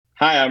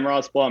Hi, I'm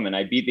Ross Blum, and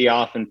I beat the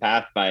often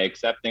path by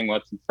accepting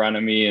what's in front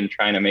of me and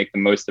trying to make the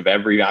most of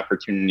every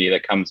opportunity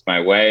that comes my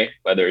way,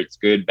 whether it's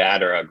good,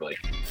 bad, or ugly.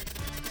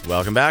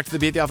 Welcome back to the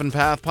Beat the Often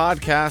Path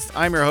podcast.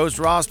 I'm your host,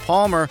 Ross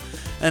Palmer,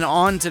 and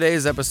on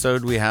today's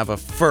episode, we have a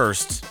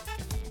first.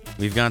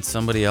 We've got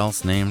somebody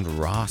else named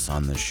Ross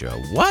on the show.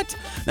 What?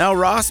 Now,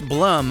 Ross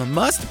Blum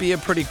must be a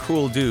pretty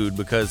cool dude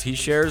because he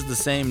shares the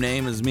same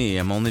name as me.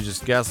 I'm only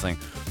just guessing.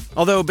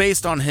 Although,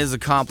 based on his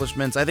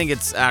accomplishments, I think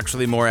it's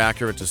actually more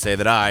accurate to say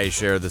that I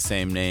share the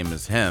same name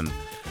as him.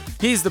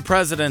 He's the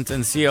president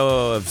and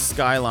COO of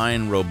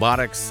Skyline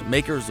Robotics,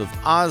 makers of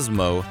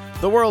Osmo,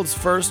 the world's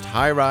first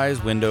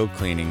high-rise window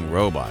cleaning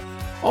robot.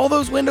 All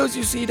those windows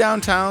you see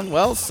downtown,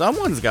 well,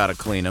 someone's got to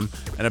clean them,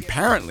 and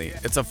apparently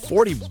it's a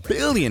 $40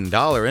 billion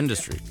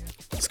industry.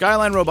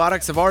 Skyline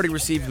Robotics have already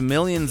received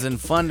millions in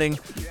funding,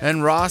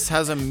 and Ross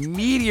has a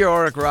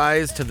meteoric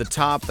rise to the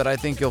top that I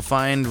think you'll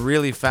find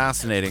really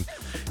fascinating.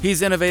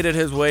 He's innovated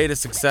his way to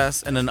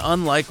success in an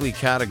unlikely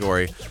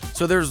category,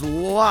 so there's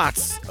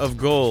lots of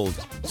gold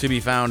to be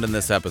found in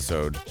this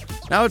episode.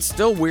 Now, it's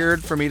still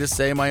weird for me to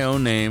say my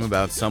own name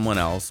about someone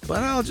else,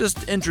 but I'll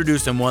just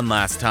introduce him one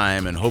last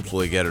time and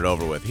hopefully get it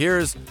over with.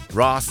 Here's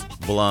Ross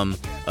Blum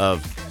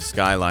of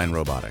Skyline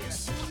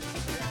Robotics.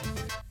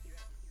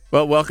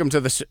 Well, welcome to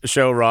the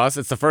show, Ross.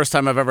 It's the first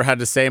time I've ever had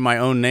to say my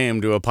own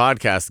name to a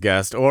podcast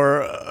guest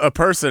or a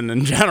person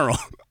in general.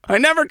 I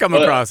never come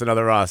across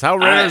another Ross. How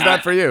rare is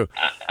that for you?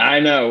 I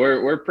know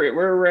we're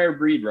a rare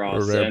breed,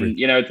 Ross, and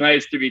you know it's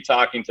nice to be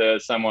talking to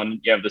someone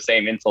you have the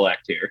same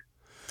intellect here.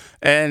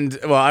 And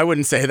well, I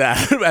wouldn't say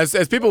that,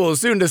 as people will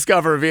soon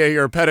discover via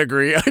your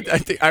pedigree.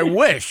 I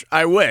wish.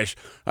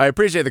 I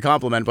appreciate the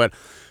compliment, but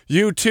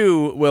you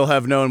too will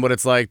have known what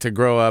it's like to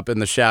grow up in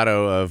the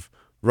shadow of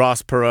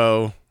Ross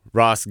Perot,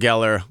 Ross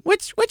Geller.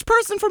 Which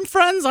person from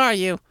Friends are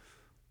you?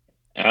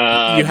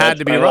 You had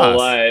to be Ross.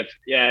 Life.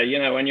 Yeah, you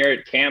know when you're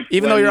at camp.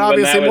 Even though you're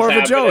obviously more of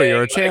a Joey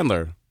or a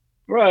Chandler.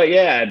 Well,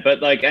 yeah, but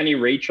like any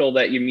Rachel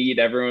that you meet,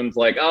 everyone's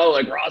like, "Oh,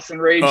 like Ross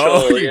and Rachel."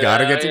 Oh, you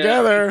gotta get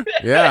together.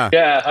 Yeah,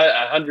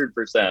 yeah,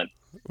 100%.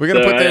 We're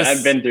gonna put this.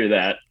 I've been through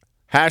that.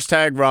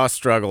 Hashtag Ross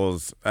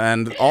struggles,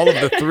 and all of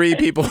the three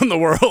people in the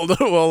world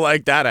will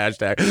like that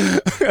hashtag.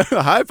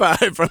 High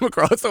five from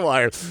across the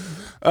wire.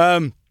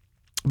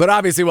 But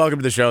obviously, welcome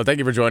to the show. Thank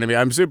you for joining me.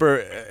 I'm super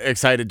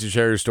excited to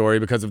share your story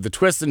because of the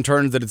twists and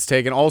turns that it's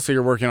taken. Also,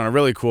 you're working on a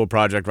really cool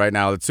project right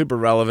now that's super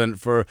relevant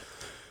for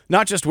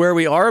not just where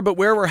we are, but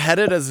where we're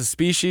headed as a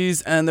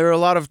species. And there are a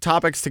lot of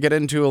topics to get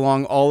into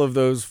along all of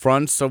those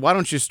fronts. So why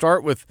don't you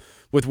start with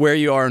where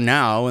you are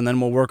now, and then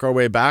we'll work our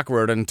way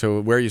backward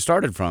into where you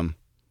started from.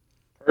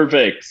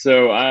 Perfect.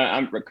 So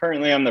I'm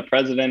the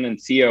president and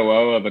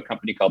COO of a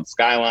company called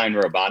Skyline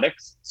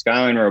Robotics.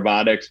 Skyline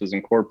Robotics was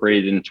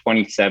incorporated in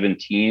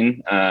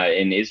 2017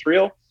 in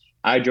Israel.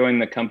 I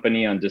joined the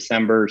company on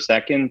December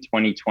 2nd,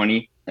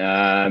 2020,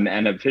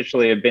 and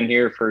officially have been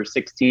here for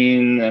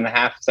 17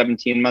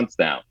 months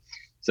now.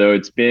 So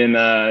it's been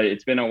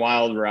a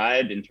wild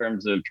ride in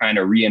terms of trying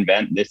to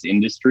reinvent this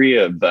industry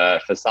of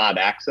facade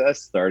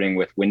access, starting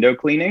with window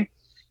cleaning.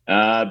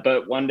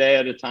 But one day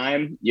at a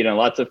time, you know,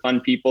 lots of fun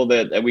people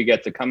that we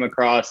get to come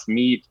across,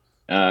 meet,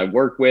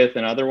 work with,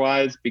 and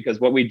otherwise, because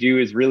what we do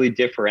is really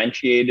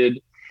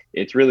differentiated.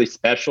 It's really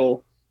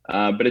special,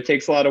 but it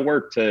takes a lot of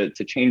work to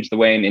change the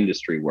way an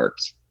industry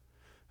works.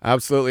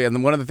 Absolutely.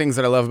 And one of the things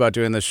that I love about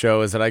doing this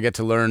show is that I get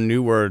to learn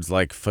new words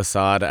like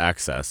facade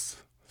access.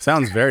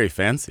 Sounds very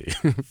fancy.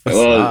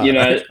 Well, you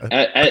know,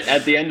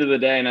 at the end of the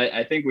day, and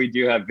I think we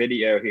do have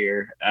video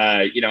here,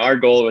 you know, our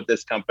goal with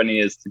this company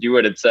is to do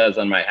what it says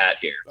on my hat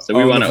here. So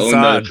we want to own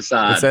the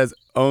facade. It says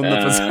own the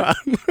facade.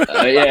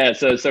 Yeah,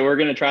 so we're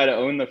going to try to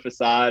own the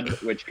facade,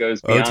 which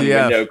goes beyond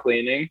window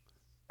cleaning.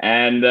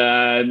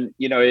 And,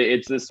 you know,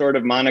 it's this sort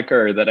of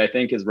moniker that I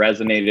think has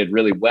resonated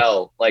really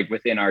well, like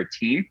within our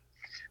team.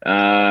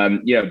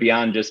 You know,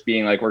 beyond just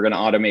being like, we're going to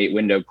automate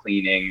window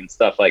cleaning and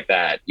stuff like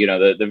that. You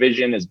know, the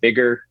vision is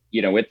bigger,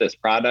 you know, with this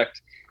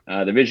product.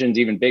 The vision's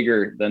even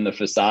bigger than the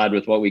facade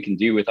with what we can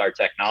do with our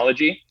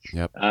technology.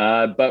 Yep.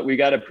 But we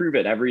got to prove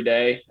it every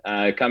day,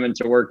 coming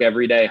to work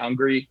every day,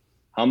 hungry,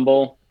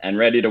 humble, and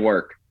ready to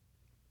work.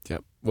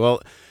 Yep.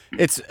 Well,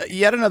 it's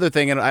yet another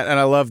thing, and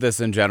I love this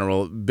in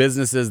general,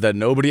 businesses that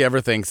nobody ever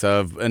thinks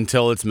of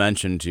until it's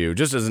mentioned to you,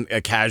 just as a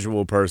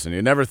casual person.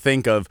 You never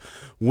think of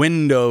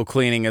window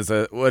cleaning as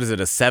a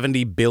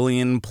 $70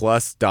 billion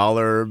plus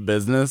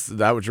business. Is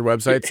that what your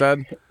website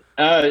said?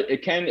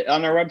 It can,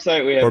 on our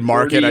website we have, or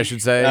market, 40, I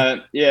should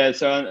say. Yeah,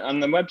 so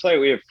on the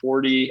website we have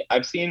 40.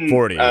 I've seen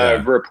 40,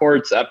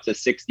 reports up to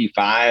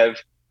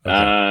 65.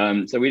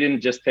 Okay. So we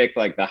didn't just pick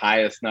like the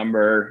highest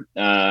number.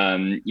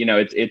 You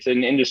know, it's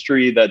an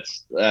industry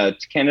that's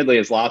candidly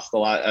has lacks a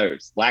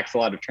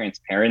lot of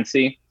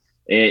transparency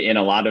in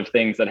a lot of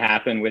things that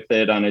happen with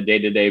it on a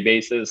day-to-day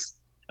basis.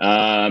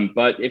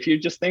 But if you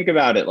just think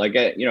about it, like,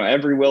 you know,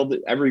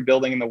 every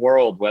building in the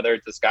world, whether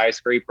it's a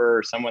skyscraper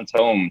or someone's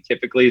home,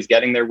 typically is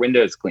getting their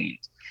windows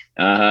cleaned.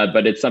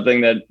 But it's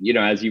something that, you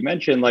know, as you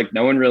mentioned, like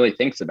no one really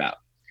thinks about,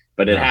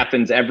 but it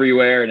happens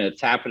everywhere and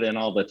it's happening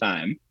all the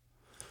time.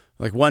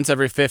 Like once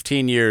every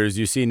 15 years,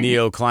 you see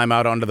Neo climb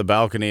out onto the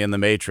balcony in The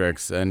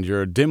Matrix, and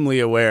you're dimly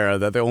aware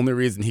that the only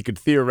reason he could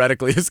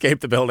theoretically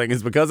escape the building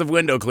is because of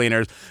window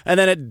cleaners, and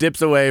then it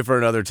dips away for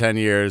another 10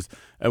 years,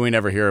 and we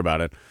never hear about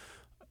it.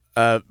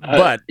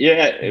 But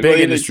yeah,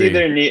 big industry.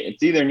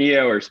 It's either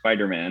Neo or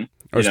Spider-Man.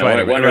 Or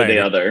Spider-Man, one right. or the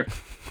other.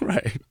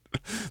 Right.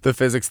 The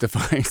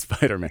physics-defying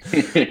Spider-Man.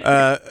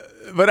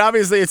 But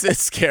obviously it's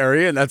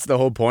scary, and that's the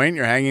whole point.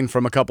 You're hanging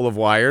from a couple of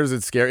wires.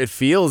 It's scary. It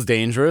feels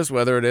dangerous,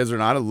 whether it is or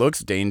not. It looks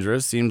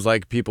dangerous. Seems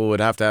like people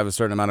would have to have a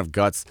certain amount of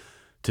guts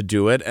to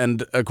do it.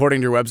 And according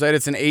to your website,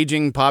 it's an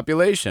aging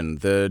population.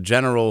 The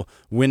general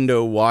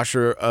window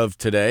washer of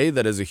today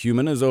that is a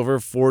human is over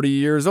 40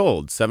 years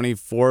old,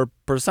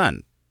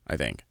 74%, I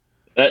think.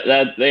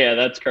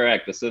 That's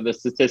correct. So the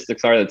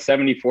statistics are that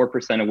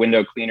 74% of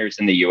window cleaners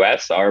in the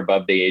U.S. are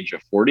above the age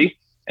of 40.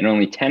 And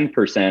only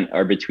 10%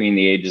 are between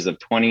the ages of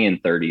 20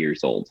 and 30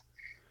 years old.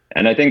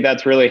 And I think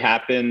that's really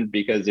happened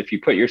because if you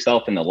put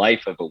yourself in the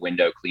life of a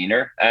window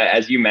cleaner,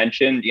 as you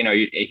mentioned,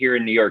 here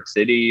in New York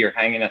City, you're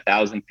hanging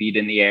 1,000 feet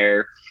in the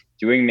air,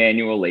 doing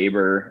manual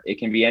labor. It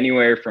can be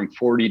anywhere from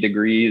 40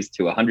 degrees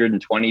to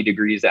 120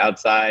 degrees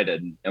outside.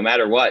 And no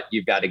matter what,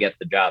 you've got to get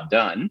the job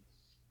done.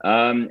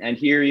 And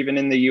here, even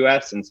in the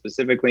US and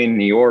specifically in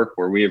New York,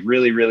 where we have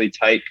really, really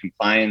tight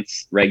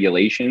compliance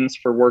regulations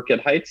for work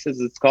at heights,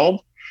 as it's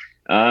called,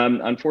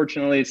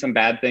 unfortunately, some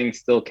bad things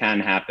still can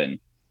happen.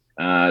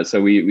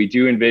 So we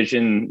do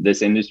envision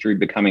this industry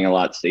becoming a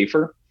lot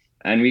safer.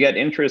 And we get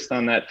interest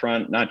on that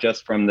front, not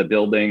just from the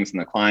buildings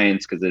and the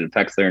clients, because it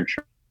affects their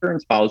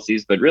insurance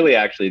policies, but really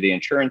actually the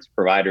insurance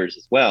providers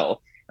as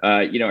well,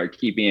 are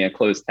keeping a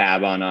close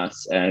tab on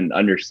us and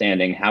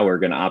understanding how we're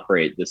going to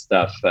operate this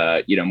stuff,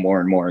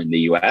 more and more in the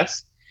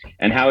US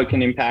and how it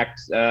can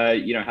impact,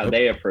 how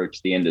they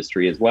approach the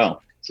industry as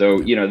well. So,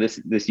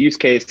 this use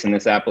case and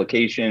this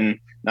application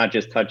not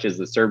just touches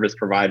the service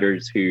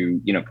providers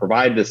who,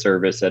 provide the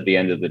service at the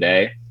end of the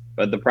day,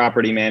 but the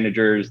property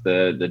managers,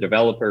 the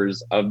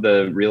developers of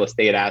the real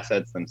estate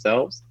assets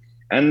themselves,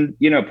 and,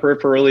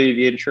 peripherally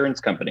the insurance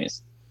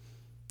companies.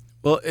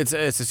 Well, it's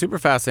a super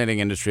fascinating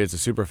industry. It's a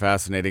super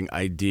fascinating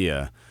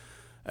idea.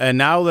 And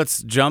now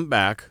let's jump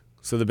back.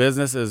 So the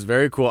business is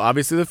very cool.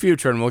 Obviously the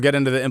future, and we'll get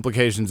into the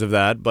implications of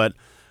that, but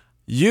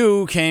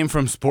you came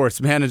from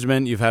sports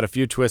management. You've had a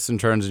few twists and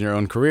turns in your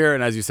own career.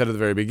 And as you said at the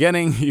very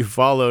beginning, you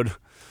followed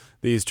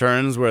these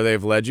turns where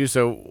they've led you.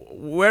 So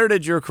where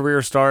did your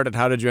career start and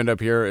how did you end up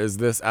here? Is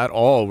this at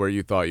all where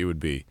you thought you would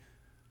be?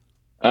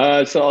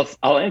 So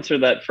I'll answer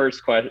that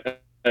first question,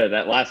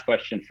 that last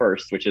question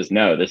first, which is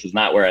no, this is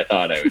not where I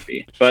thought I would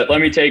be. But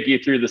let me take you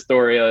through the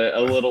story a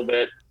little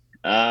bit.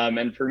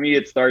 And for me,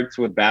 it starts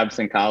with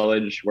Babson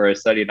College, where I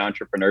studied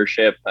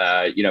entrepreneurship.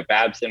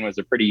 Babson was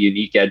a pretty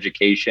unique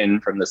education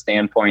from the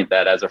standpoint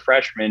that as a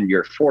freshman,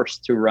 you're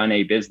forced to run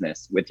a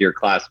business with your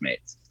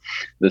classmates.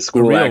 The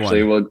school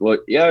actually will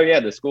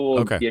the school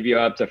will give you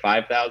up to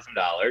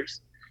 $5,000.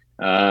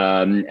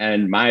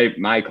 And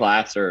my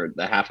class, or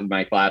the half of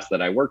my class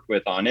that I worked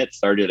with on it,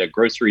 started a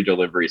grocery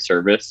delivery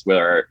service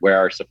where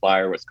our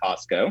supplier was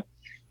Costco.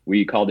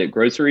 We called it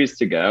Groceries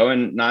to Go,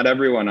 and not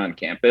everyone on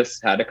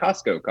campus had a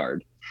Costco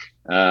card.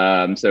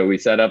 So we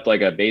set up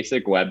like a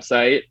basic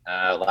website,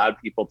 allowed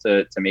people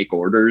to make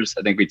orders.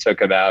 I think we took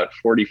about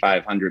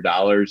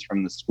 $4,500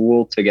 from the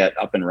school to get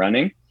up and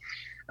running.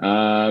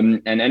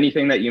 And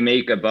anything that you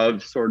make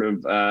above sort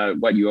of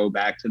what you owe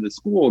back to the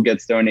school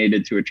gets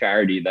donated to a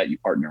charity that you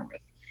partner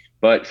with.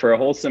 But for a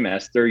whole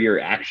semester,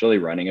 you're actually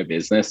running a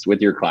business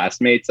with your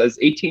classmates as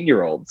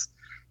 18-year-olds.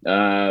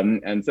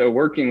 And so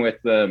working with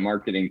the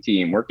marketing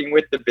team, working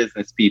with the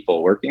business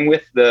people, working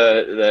with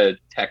the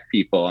tech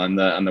people on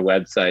the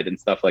website and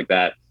stuff like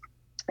that,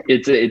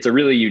 it's a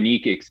really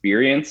unique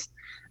experience,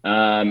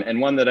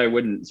 and one that I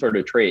wouldn't sort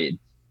of trade.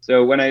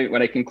 So when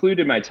I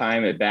concluded my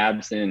time at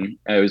Babson,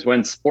 it was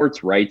when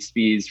sports rights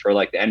fees for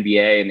like the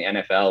NBA and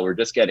the NFL were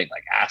just getting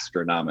like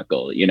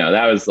astronomical.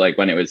 That was like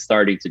when it was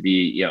starting to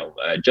be,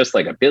 just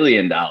like $1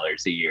 billion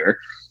a year,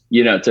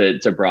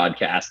 to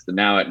broadcast. And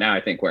now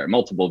I think we're at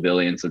multiple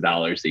billions of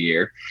dollars a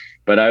year.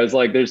 But I was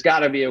like, there's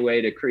got to be a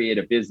way to create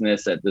a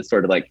business at this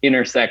sort of like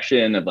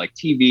intersection of like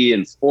TV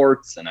and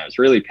sports. And I was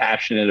really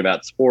passionate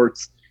about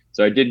sports.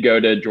 So I did go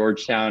to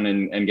Georgetown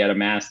and get a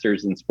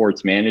master's in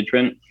sports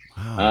management.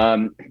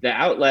 Wow. The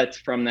outlets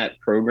from that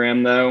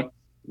program, though,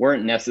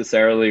 weren't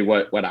necessarily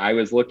what I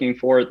was looking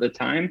for at the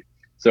time.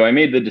 So I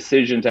made the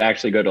decision to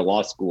actually go to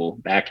law school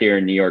back here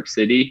in New York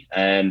City,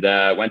 and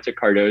went to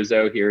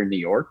Cardozo here in New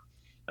York.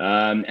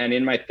 And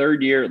in my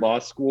third year at law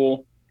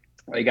school,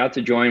 I got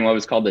to join what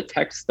was called the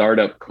Tech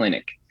Startup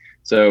Clinic.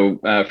 So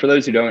for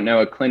those who don't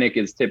know, a clinic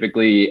is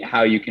typically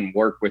how you can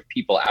work with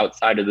people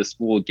outside of the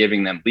school,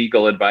 giving them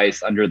legal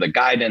advice under the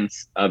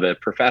guidance of a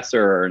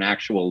professor or an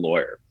actual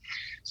lawyer.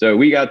 So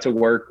we got to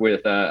work with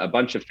a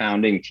bunch of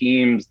founding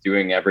teams,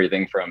 doing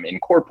everything from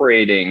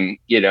incorporating,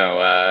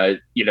 the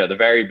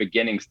very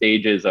beginning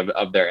stages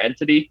of their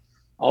entity,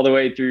 all the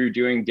way through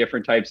doing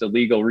different types of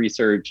legal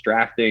research,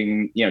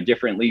 drafting,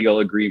 different legal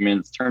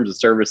agreements, terms of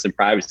service and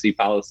privacy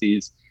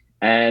policies,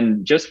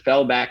 and just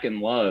fell back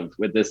in love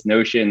with this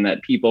notion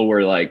that people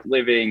were like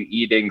living,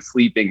 eating,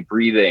 sleeping,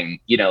 breathing,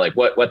 like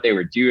what they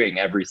were doing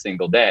every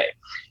single day.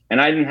 And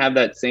I didn't have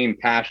that same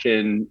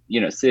passion,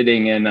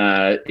 sitting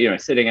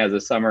sitting as a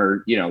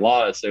summer,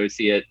 law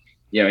associate,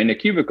 in a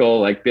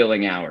cubicle, like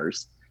billing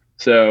hours.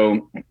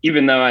 So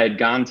even though I had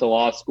gone to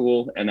law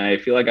school and I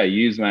feel like I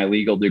use my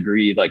legal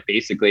degree like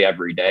basically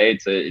every day,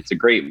 it's a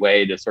great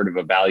way to sort of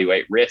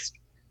evaluate risk,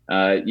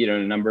 in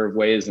a number of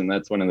ways. And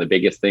that's one of the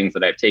biggest things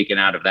that I've taken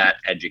out of that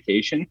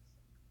education.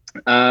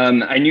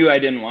 I knew I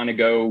didn't want to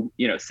go,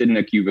 sit in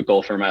a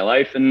cubicle for my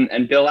life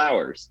and bill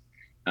hours.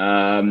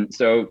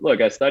 So look,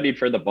 I studied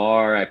for the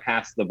bar. I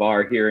passed the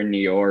bar here in New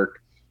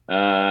York.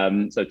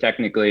 So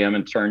technically I'm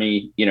an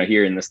attorney,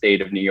 here in the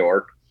state of New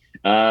York.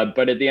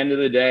 But at the end of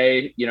the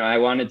day, I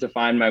wanted to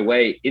find my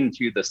way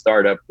into the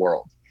startup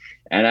world.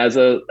 And as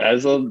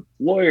a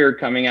lawyer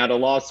coming out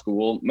of law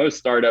school, most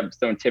startups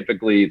don't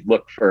typically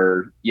look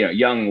for,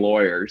 young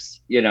lawyers,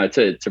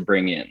 to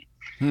bring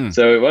in.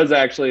 So it was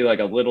actually like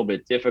a little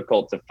bit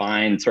difficult to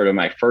find sort of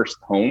my first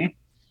home.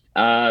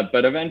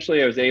 But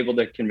eventually I was able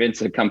to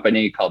convince a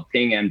company called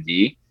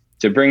PingMD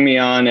to bring me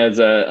on as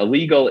a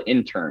legal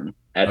intern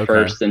at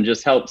first, and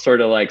just help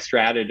sort of like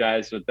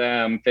strategize with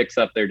them, fix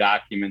up their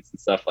documents and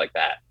stuff like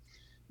that.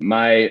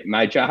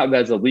 My job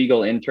as a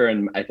legal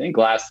intern, I think,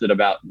 lasted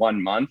about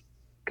 1 month,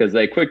 because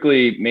they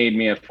quickly made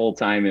me a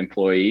full-time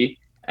employee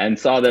and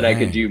saw that I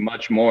could do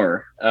much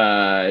more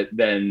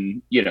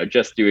than,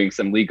 just doing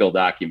some legal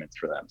documents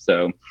for them.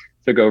 So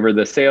took over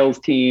the sales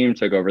team,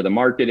 took over the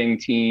marketing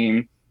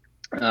team,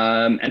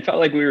 and felt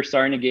like we were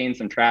starting to gain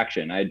some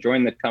traction. I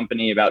joined the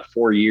company about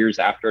 4 years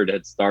after it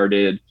had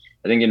started.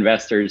 I think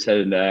investors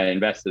had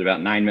invested about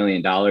 $9 million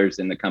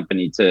in the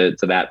company to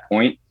that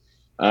point.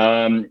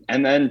 And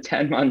then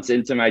 10 months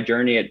into my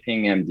journey at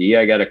PingMD,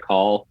 I got a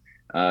call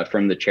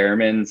from the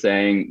chairman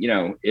saying,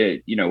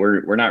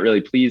 we're not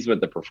really pleased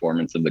with the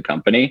performance of the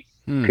company.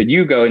 Could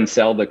you go and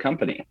sell the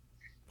company?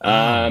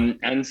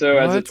 And so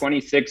as a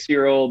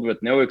 26-year-old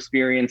with no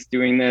experience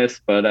doing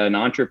this, but an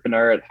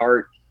entrepreneur at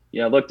heart,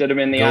 looked at him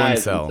in the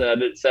eyes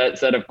and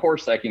said, of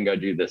course I can go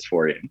do this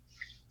for you.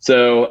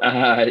 So,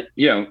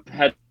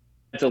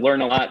 had to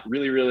learn a lot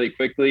really, really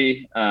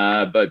quickly,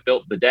 but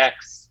built the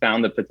decks,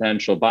 found the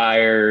potential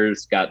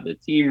buyers, got the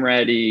team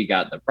ready,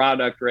 got the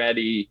product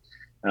ready.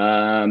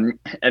 And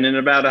in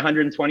about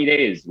 120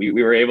 days, we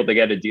were able to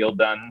get a deal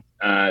done,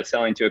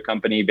 selling to a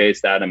company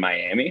based out of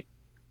Miami.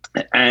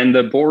 And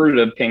the board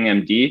of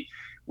PingMD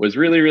was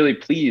really, really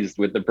pleased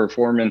with the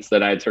performance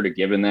that I had sort of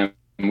given them.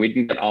 We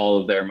didn't get all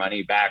of their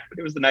money back, but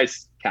it was a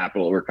nice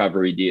capital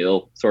recovery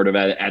deal sort of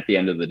at the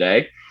end of the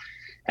day.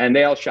 And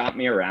they all shopped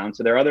me around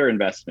to their other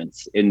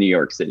investments in New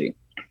York City.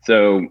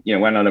 So,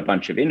 went on a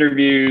bunch of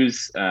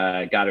interviews,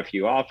 got a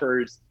few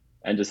offers,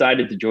 and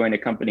decided to join a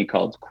company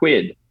called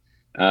Quid.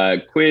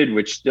 Quid,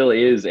 which still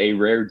is a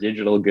rare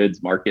digital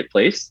goods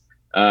marketplace,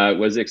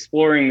 was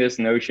exploring this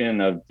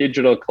notion of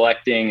digital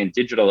collecting and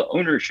digital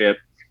ownership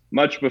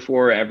much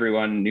before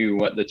everyone knew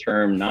what the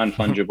term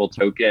non-fungible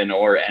token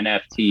or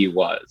NFT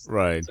was.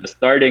 Right. So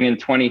starting in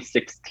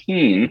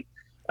 2016,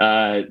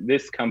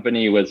 this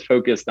company was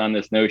focused on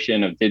this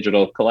notion of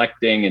digital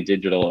collecting and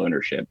digital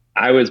ownership.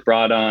 I was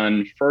brought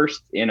on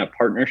first in a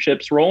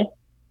partnerships role.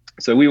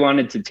 So we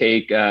wanted to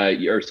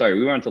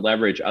we wanted to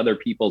leverage other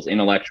people's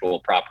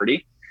intellectual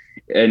property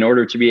in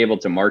order to be able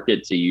to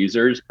market to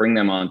users, bring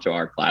them onto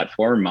our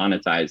platform,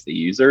 monetize the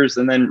users,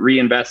 and then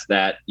reinvest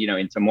that,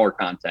 into more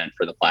content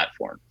for the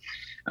platform.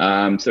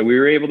 So we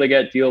were able to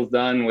get deals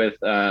done with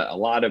a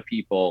lot of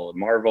people: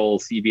 Marvel,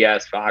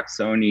 CBS, Fox,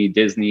 Sony,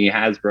 Disney,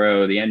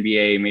 Hasbro, the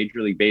NBA,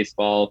 Major League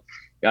Baseball.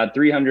 Got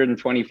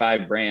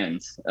 325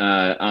 brands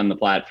on the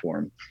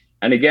platform.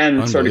 And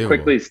again, sort of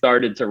quickly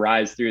started to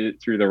rise through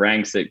the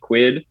ranks at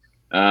Quid.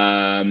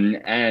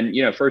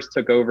 And, first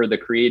took over the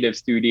creative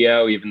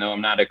studio, even though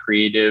I'm not a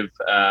creative,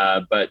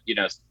 but,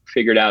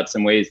 figured out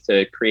some ways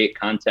to create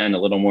content a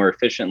little more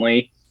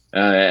efficiently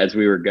as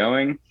we were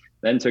going.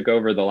 Then took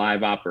over the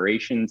live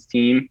operations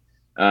team,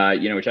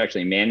 which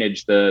actually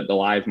managed the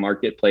live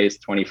marketplace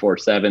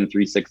 24/7,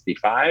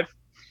 365.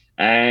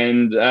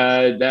 And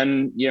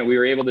then, we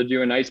were able to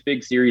do a nice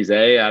big Series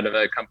A out of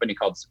a company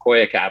called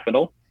Sequoia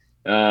Capital.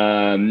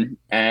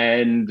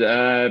 And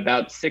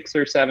about 6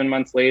 or 7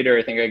 months later,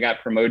 I think I got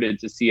promoted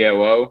to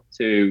COO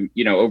to,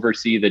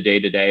 oversee the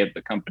day-to-day of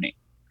the company.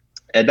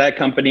 At that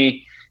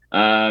company,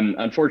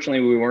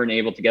 unfortunately, we weren't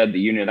able to get the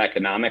unit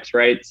economics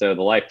right. So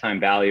the lifetime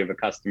value of a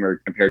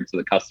customer compared to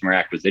the customer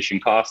acquisition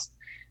cost,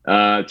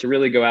 to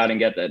really go out and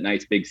get that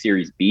nice big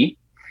Series B.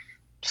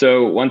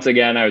 So once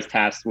again, I was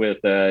tasked with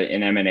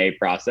an M&A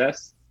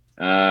process.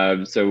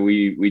 So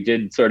we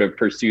did sort of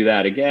pursue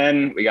that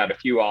again. We got a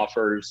few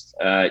offers,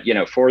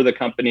 for the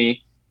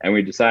company, and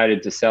we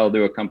decided to sell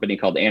to a company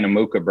called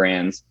Animoca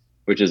Brands,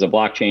 which is a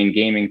blockchain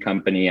gaming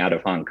company out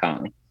of Hong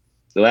Kong.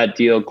 So that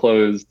deal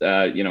closed,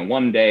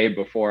 1 day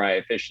before I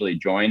officially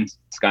joined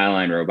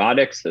Skyline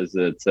Robotics as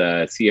its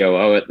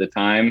COO at the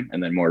time,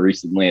 and then more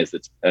recently as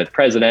its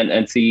president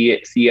and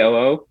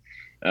COO.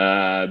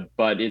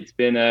 But it's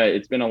been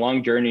a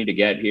long journey to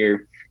get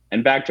here.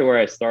 And back to where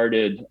I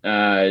started,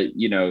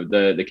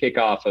 the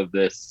kickoff of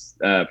this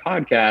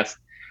podcast,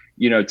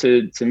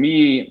 to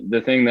me,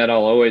 the thing that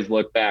I'll always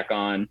look back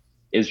on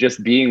is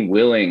just being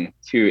willing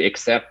to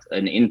accept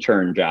an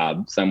intern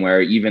job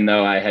somewhere, even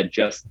though I had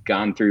just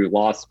gone through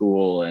law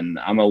school and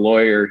I'm a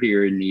lawyer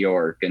here in New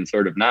York, and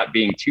sort of not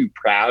being too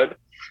proud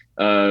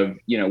of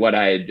what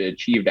I had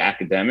achieved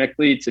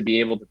academically to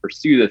be able to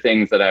pursue the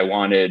things that I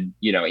wanted,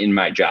 in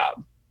my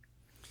job.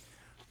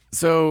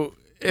 So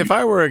if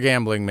I were a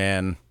gambling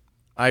man,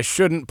 I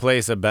shouldn't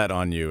place a bet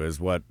on you, is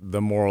what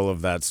the moral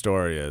of that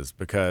story is,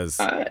 because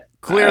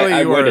clearly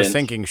you are a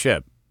sinking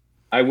ship.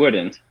 I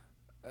wouldn't.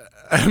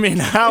 I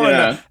mean,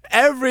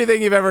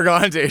 everything you've ever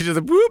gone to,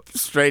 just whoop,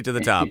 straight to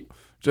the top,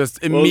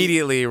 just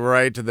immediately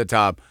right to the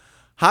top.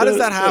 How does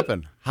that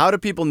happen? How do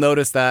people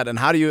notice that? And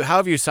how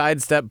have you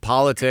sidestepped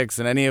politics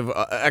and any of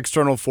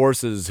external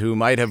forces who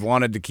might have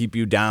wanted to keep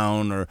you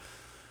down, or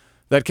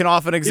that can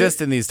often exist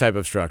in these type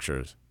of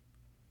structures?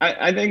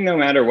 I think no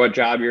matter what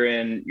job you're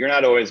in, you're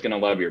not always going to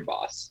love your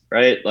boss,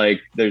 right? Like,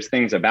 there's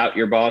things about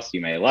your boss you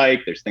may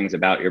like, there's things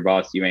about your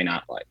boss you may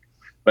not like.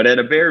 But at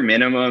a bare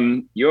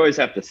minimum, you always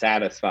have to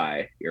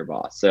satisfy your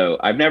boss. So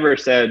I've never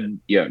said,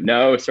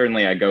 no.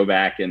 Certainly I go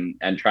back and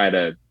try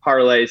to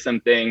parlay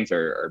some things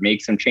or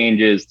make some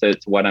changes to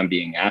what I'm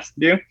being asked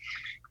to do.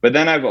 But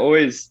then I've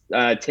always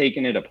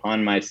taken it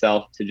upon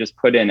myself to just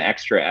put in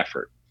extra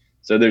effort.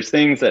 So there's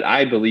things that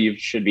I believe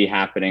should be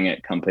happening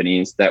at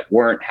companies that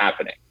weren't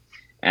happening.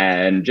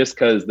 And just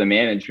because the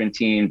management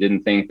team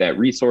didn't think that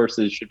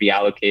resources should be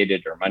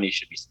allocated or money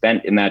should be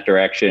spent in that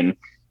direction,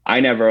 I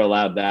never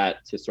allowed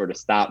that to sort of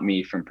stop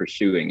me from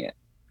pursuing it.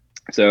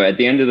 So at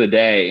the end of the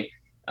day,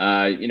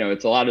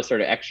 it's a lot of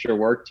sort of extra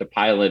work to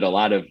pilot a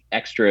lot of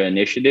extra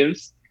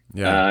initiatives,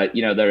 that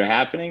are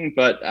happening.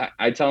 But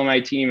I tell my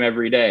team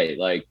every day,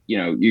 like,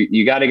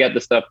 you got to get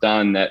the stuff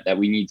done that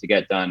we need to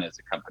get done as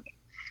a company.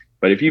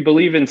 But if you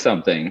believe in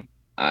something,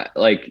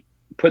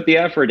 put the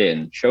effort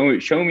in,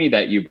 show me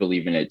that you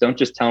believe in it. Don't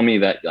just tell me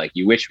that, like,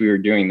 you wish we were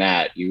doing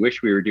that, you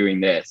wish we were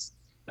doing this.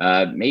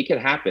 Make it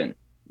happen.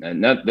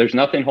 And there's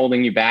nothing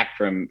holding you back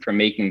from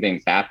making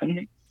things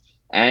happen.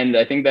 And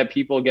I think that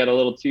people get a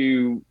little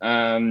too,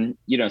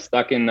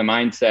 stuck in the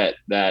mindset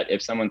that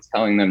if someone's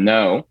telling them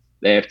no,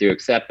 they have to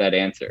accept that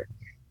answer.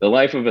 The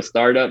life of a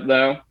startup,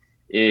 though,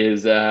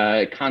 is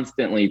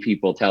constantly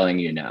people telling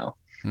you no.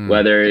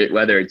 Whether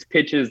it's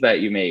pitches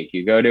that you make,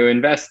 you go to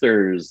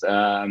investors,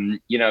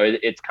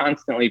 it's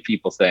constantly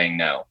people saying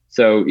no.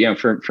 So,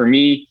 for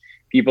me,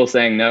 people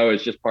saying no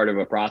is just part of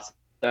a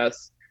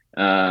process.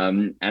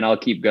 And I'll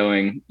keep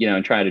going,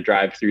 and try to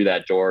drive through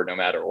that door no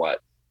matter what.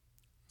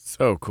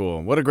 So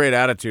cool. What a great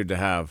attitude to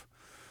have.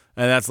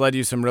 And that's led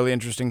you some really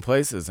interesting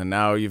places. And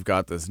now you've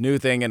got this new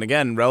thing. And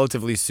again,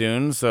 relatively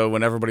soon. So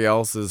when everybody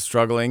else is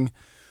struggling,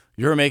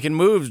 you're making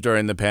moves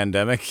during the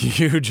pandemic.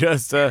 You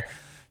just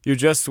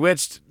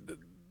switched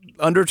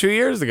under 2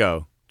 years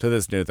ago to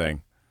this new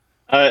thing.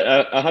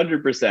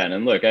 100%.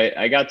 And look,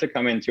 I got to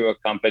come into a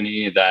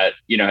company that,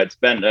 had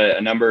spent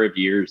a number of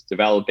years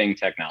developing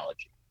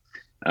technology.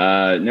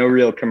 No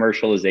real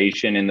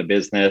commercialization in the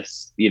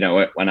business,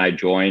 when I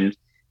joined.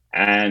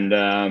 And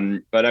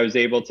but I was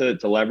able to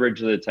leverage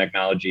the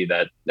technology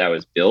that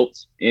was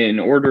built in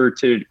order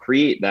to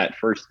create that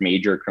first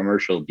major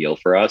commercial deal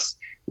for us,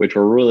 which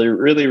we're really,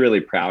 really, really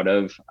proud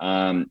of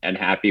and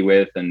happy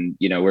with. And,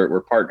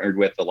 we're partnered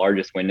with the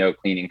largest window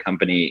cleaning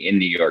company in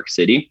New York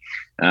City,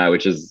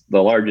 which is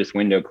the largest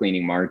window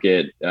cleaning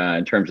market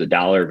in terms of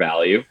dollar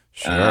value,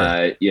 sure.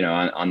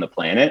 On the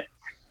planet.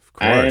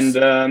 And,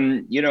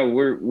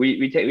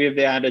 we have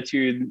the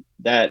attitude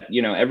that,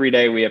 every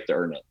day we have to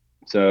earn it.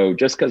 So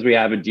just because we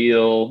have a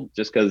deal,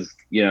 just because,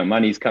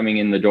 money's coming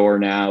in the door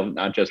now,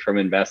 not just from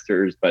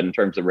investors, but in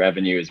terms of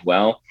revenue as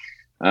well,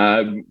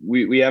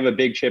 we have a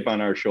big chip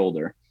on our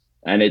shoulder.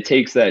 And it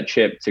takes that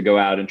chip to go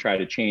out and try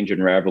to change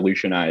and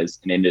revolutionize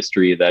an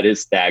industry that is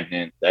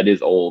stagnant, that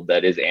is old,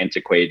 that is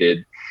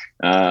antiquated,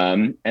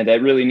 and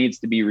that really needs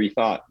to be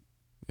rethought.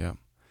 Yeah.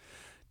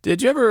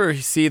 Did you ever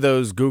see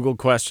those Google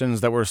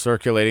questions that were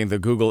circulating, the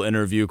Google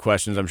interview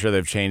questions? I'm sure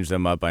they've changed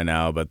them up by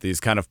now, but these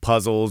kind of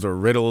puzzles or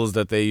riddles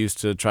that they used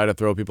to try to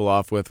throw people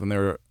off with when they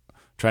were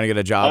trying to get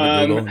a job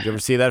at Google. Did you ever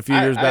see that a few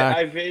years back?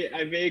 I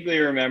vaguely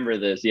remember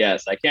this,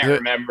 yes. I can't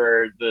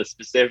remember the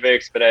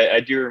specifics, but I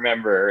do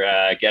remember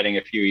getting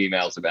a few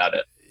emails about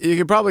it. You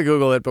could probably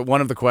Google it, but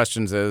one of the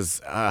questions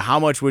is,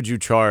 how much would you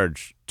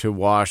charge to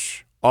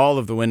wash all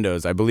of the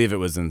windows? I believe it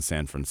was in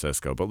San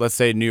Francisco, but let's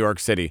say New York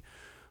City.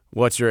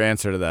 What's your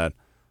answer to that?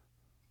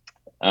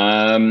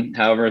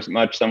 However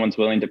much someone's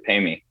willing to pay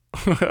me.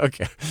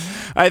 Okay.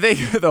 I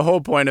think the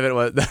whole point of it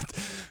was that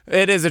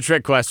it is a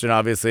trick question,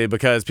 obviously,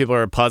 because people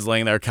are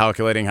puzzling. They're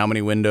calculating how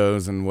many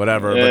windows and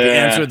whatever. But the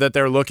answer that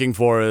they're looking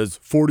for is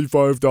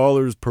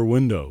 $45 per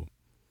window.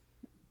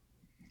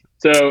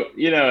 So,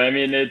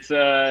 it's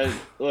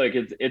look,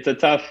 it's a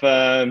tough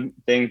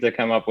thing to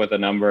come up with a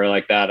number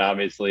like that.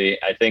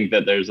 Obviously, I think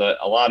that there's a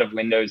lot of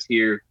windows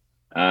here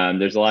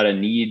There's a lot of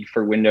need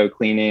for window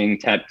cleaning.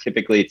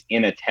 Typically, it's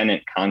in a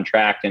tenant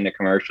contract in a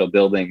commercial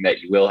building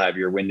that you will have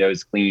your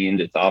windows cleaned.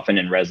 It's often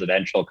in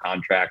residential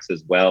contracts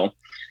as well.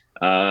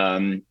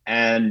 And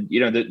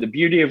the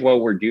beauty of what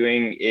we're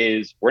doing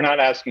is we're not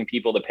asking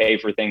people to pay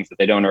for things that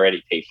they don't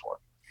already pay for.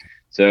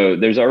 So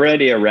there's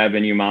already a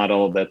revenue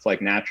model that's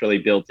like naturally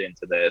built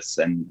into this.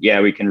 And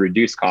yeah, we can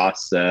reduce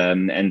costs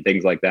and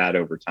things like that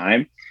over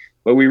time.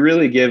 But we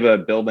really give a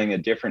building a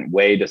different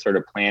way to sort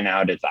of plan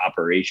out its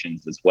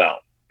operations as well.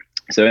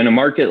 So in a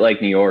market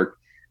like New York,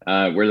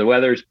 where the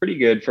weather is pretty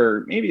good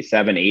for maybe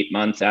 7-8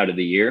 months out of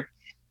the year,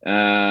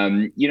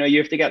 you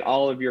have to get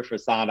all of your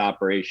facade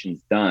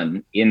operations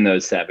done in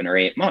those 7 or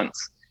 8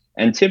 months.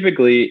 And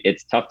typically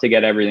it's tough to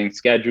get everything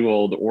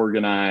scheduled,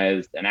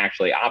 organized, and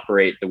actually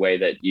operate the way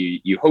that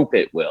you hope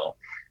it will.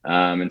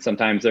 And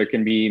sometimes there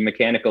can be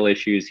mechanical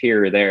issues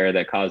here or there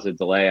that cause a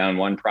delay on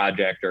one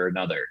project or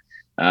another.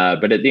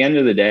 But at the end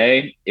of the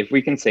day, if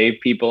we can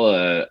save people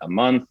a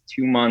month,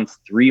 2 months,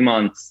 3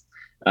 months,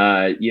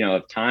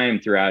 of time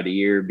throughout a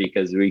year,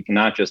 because we can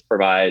not just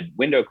provide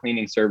window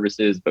cleaning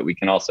services, but we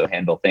can also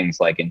handle things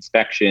like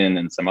inspection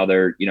and some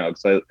other,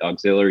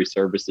 auxiliary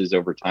services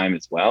over time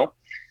as well.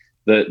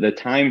 The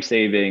time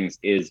savings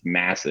is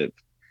massive.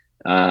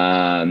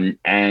 And,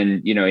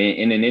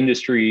 in an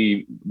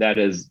industry that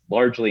is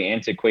largely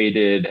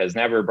antiquated, has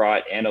never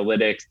brought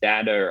analytics,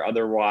 data, or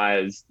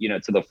otherwise,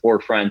 to the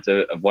forefront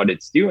of what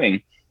it's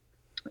doing,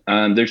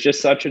 there's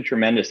just such a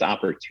tremendous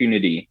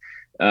opportunity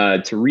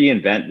to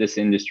reinvent this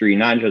industry,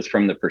 not just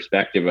from the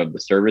perspective of the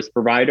service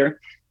provider,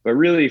 but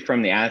really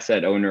from the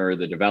asset owner or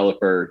the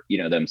developer,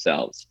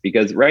 themselves.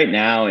 Because right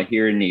now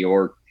here in New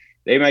York,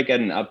 they might get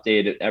an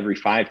update every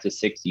 5 to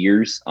 6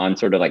 years on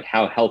sort of like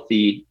how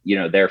healthy,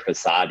 their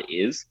facade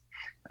is.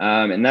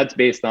 And that's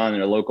based on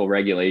a local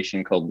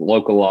regulation called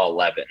Local Law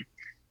 11.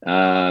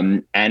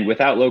 And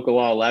without Local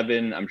Law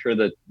 11, I'm sure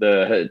that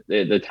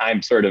the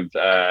time sort of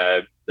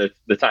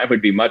the time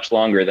would be much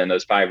longer than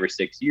those 5 or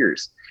 6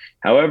 years.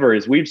 However,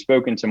 as we've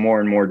spoken to more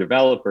and more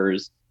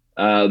developers,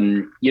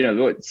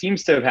 what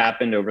seems to have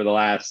happened over the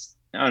last,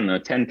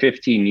 10,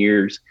 15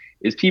 years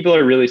is people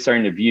are really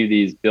starting to view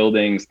these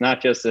buildings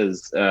not just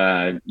as,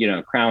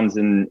 crowns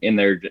in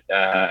their,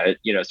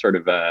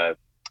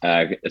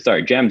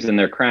 gems in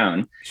their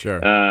crown.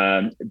 Sure.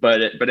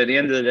 But at the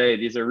end of the day,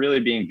 these are really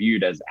being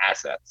viewed as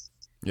assets.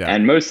 Yeah.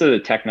 And most of the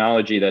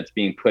technology that's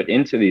being put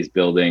into these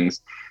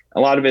buildings, a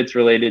lot of it's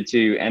related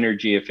to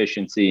energy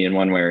efficiency in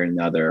one way or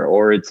another,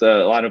 or it's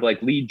a lot of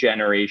like lead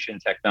generation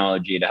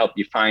technology to help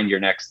you find your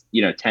next,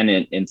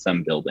 tenant in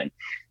some building.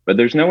 But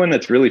there's no one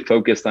that's really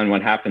focused on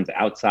what happens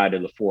outside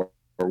of the four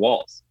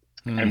walls.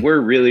 And we're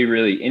really,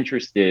 really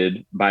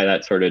interested by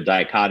that sort of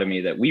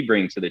dichotomy that we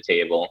bring to the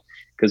table,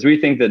 because we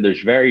think that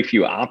there's very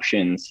few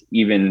options,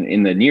 even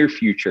in the near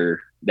future,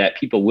 that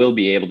people will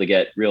be able to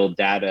get real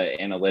data,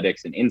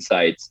 analytics, and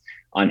insights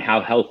on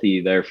how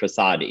healthy their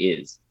facade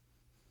is.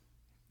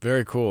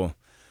 Very cool.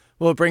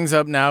 Well, it brings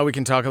up now we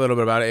can talk a little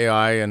bit about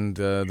AI and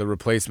the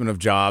replacement of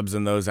jobs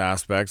and those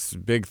aspects,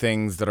 big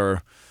things that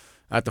are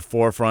at the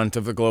forefront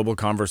of the global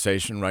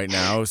conversation right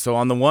now. So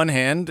on the one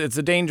hand, it's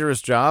a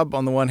dangerous job.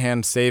 On the one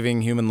hand,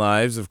 saving human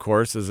lives, of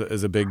course,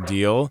 is a big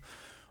deal.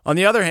 On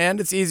the other hand,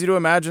 it's easy to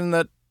imagine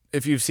that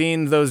if you've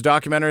seen those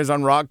documentaries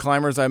on rock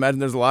climbers, I imagine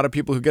there's a lot of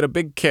people who get a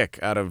big kick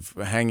out of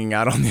hanging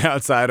out on the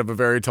outside of a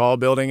very tall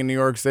building in New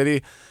York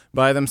City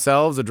by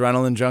themselves,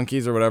 adrenaline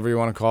junkies or whatever you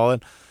want to call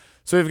it.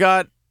 So we've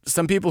got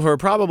some people who are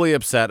probably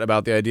upset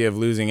about the idea of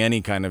losing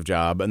any kind of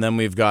job. And then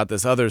we've got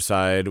this other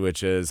side,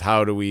 which is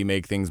how do we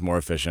make things more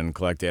efficient,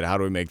 collect data, how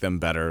do we make them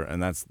better?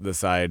 And that's the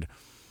side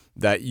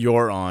that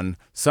you're on.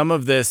 Some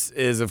of this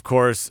is, of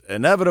course,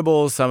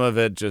 inevitable. Some of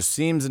it just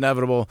seems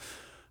inevitable.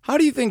 How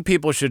do you think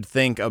people should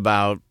think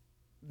about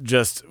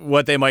just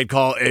what they might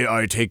call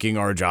AI taking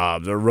our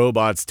jobs or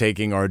robots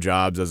taking our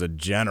jobs as a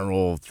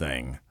general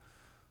thing?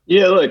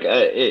 Yeah, look,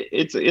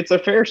 it's a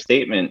fair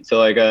statement to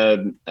like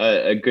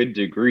a good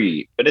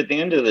degree, but at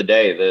the end of the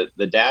day,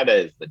 the data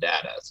is the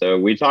data. So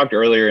we talked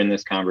earlier in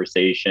this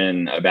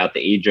conversation about the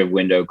age of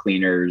window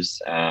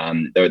cleaners,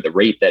 the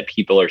rate that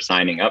people are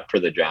signing up for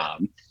the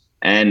job,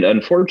 and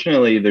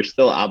unfortunately, there's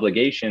still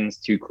obligations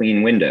to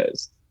clean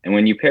windows. And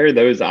when you pair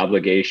those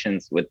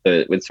obligations with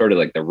sort of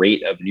like the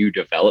rate of new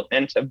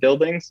development of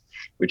buildings,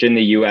 which in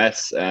the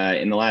U.S.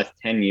 In the last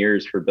 10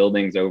 years for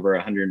buildings over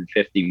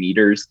 150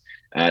 meters.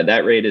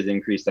 That rate has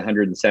increased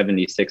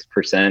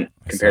 176%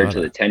 compared to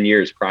the 10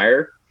 years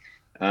prior.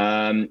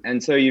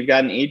 And so you've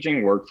got an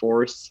aging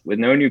workforce with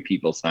no new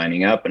people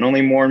signing up and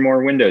only more and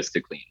more windows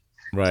to clean.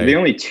 Right. So the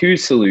only two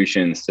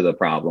solutions to the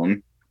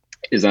problem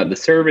is that the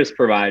service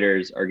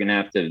providers are going to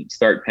have to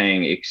start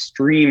paying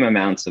extreme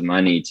amounts of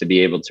money to be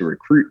able to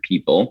recruit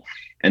people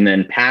and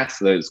then pass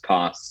those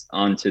costs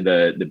onto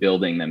the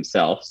building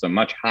themselves. So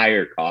much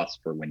higher costs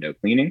for window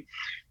cleaning,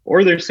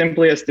 or there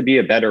simply has to be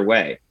a better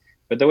way.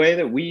 But the way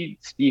that we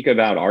speak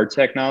about our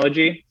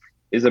technology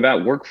is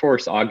about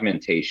workforce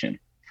augmentation.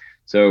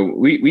 So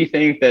we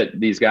think that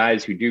these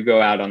guys who do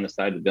go out on the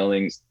side of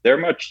buildings, they're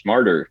much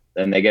smarter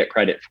than they get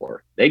credit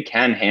for. They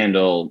can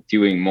handle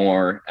doing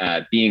more,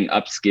 being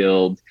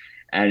upskilled,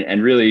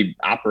 and really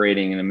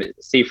operating in a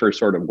safer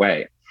sort of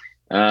way.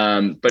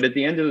 But at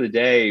the end of the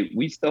day,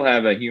 we still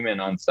have a human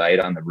on site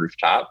on the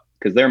rooftop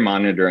because they're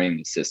monitoring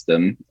the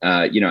system,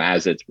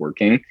 as it's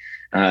working.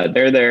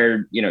 They're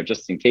there,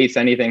 just in case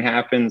anything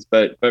happens,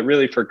 but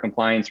really for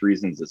compliance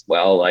reasons as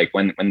well. Like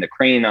when the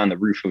crane on the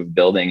roof of a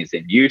building is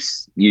in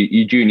use,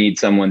 you do need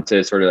someone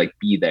to sort of like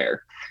be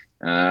there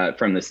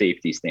from the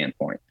safety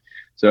standpoint.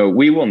 So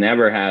we will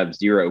never have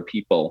 0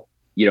 people,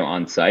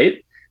 on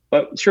site.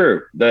 But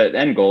sure, the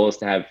end goal is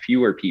to have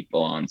fewer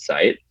people on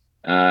site,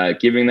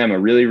 giving them a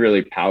really,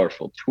 really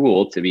powerful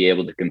tool to be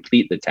able to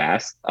complete the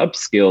task,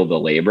 upskill the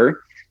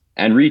labor,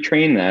 and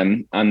retrain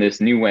them on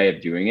this new way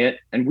of doing it.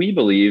 And we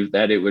believe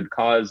that it would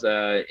cause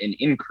an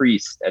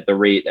increase at the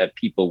rate that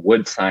people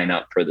would sign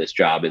up for this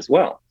job as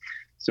well.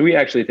 So we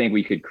actually think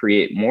we could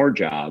create more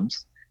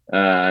jobs,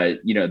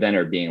 than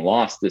are being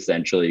lost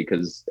essentially,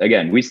 because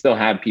again, we still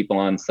have people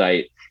on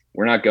site.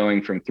 We're not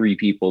going from 3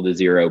 people to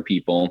 0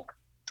 people.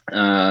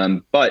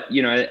 But,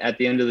 at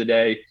the end of the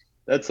day,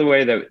 that's the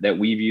way that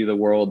we view the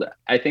world.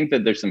 I think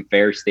that there's some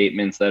fair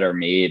statements that are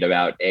made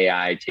about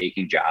AI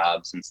taking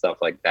jobs and stuff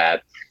like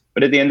that.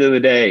 But at the end of the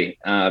day,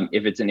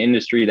 if it's an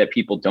industry that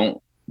people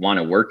don't want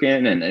to work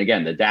in, and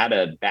again, the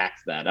data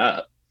backs that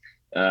up,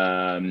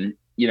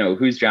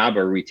 whose job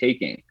are we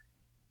taking?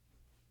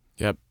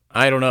 Yep.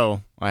 I don't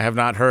know. I have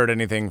not heard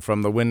anything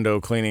from the window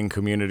cleaning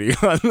community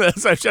on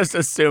this. I'm just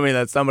assuming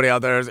that somebody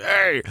out there is,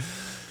 hey,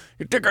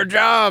 you took our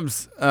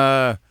jobs.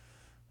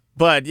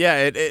 But yeah,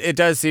 it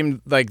does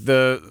seem like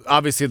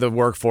obviously the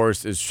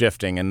workforce is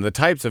shifting and the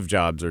types of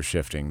jobs are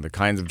shifting. The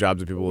kinds of jobs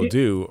that people will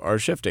do are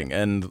shifting,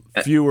 and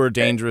fewer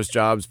dangerous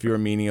jobs, fewer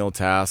menial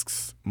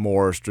tasks,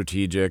 more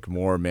strategic,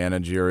 more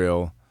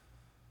managerial.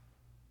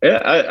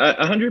 Yeah,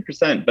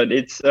 100%. But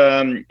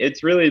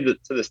it's really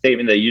to the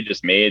statement that you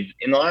just made.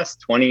 In the last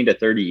 20 to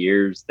 30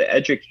 years, the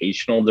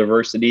educational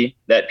diversity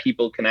that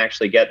people can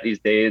actually get these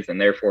days, and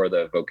therefore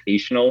the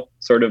vocational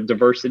sort of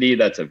diversity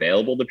that's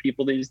available to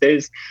people these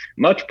days,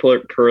 much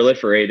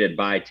proliferated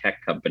by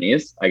tech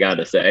companies, I got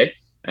to say,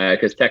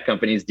 because tech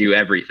companies do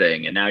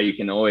everything. And now you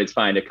can always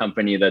find a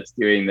company that's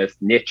doing this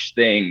niche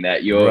thing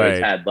that you always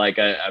had like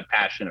a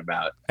passion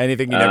about.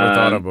 Anything you never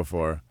thought of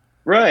before.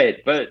 Right.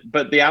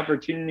 But the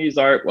opportunities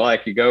are, well, I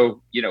could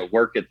go,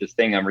 work at this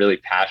thing I'm really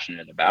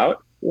passionate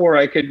about, or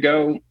I could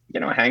go,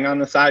 hang on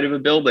the side of a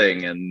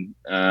building and,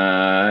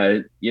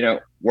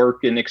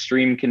 work in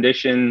extreme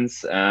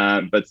conditions,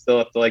 but still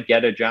have to like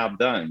get a job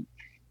done.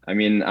 I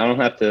mean, I don't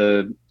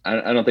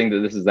think that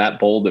this is that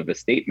bold of a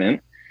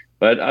statement,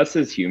 but us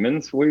as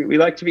humans, we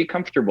like to be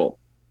comfortable.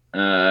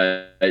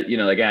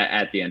 Like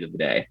at the end of the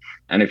day.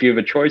 And if you have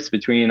a choice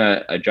between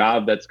a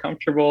job that's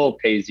comfortable,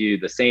 pays you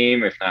the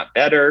same, if not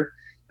better,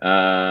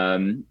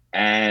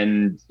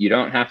 and you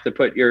don't have to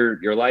put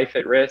your life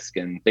at risk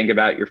and think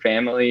about your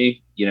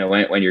family,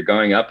 when you're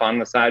going up on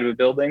the side of a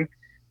building,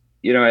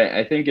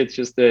 I think it's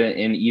just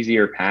an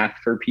easier path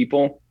for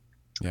people.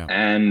 Yeah.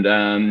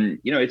 And,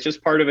 it's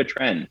just part of a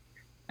trend.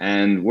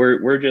 And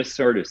we're just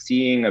sort of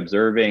seeing,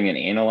 observing, and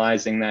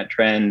analyzing that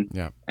trend,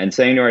 and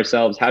saying to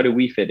ourselves, how do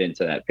we fit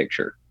into that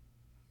picture?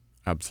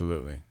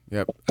 Absolutely.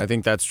 Yep. I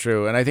think that's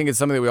true. And I think it's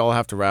something that we all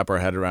have to wrap our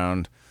head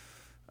around.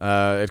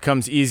 It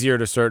comes easier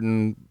to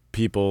certain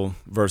people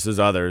versus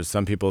others.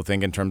 Some people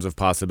think in terms of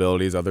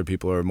possibilities. Other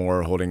people are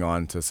more holding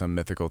on to some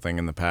mythical thing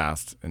in the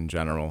past in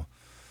general.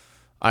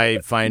 I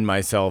find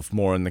myself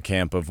more in the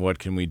camp of what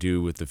can we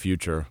do with the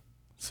future.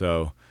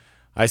 So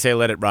I say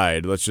let it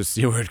ride. Let's just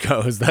see where it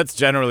goes. That's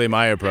generally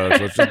my approach.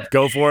 Let's just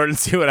go for it and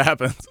see what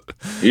happens.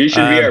 You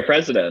should be our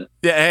president.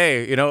 Yeah,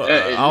 hey,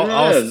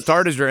 I'll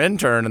start as your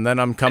intern, and then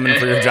I'm coming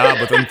for your job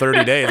within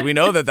 30 days. We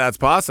know that that's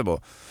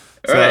possible.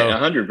 All right,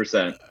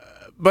 100%.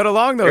 But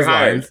along those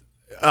lines,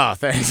 oh,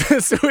 thanks,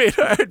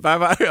 sweetheart.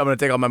 Bye-bye. I'm going to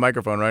take out my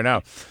microphone right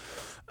now.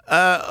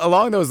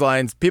 Along those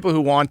lines, people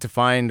who want to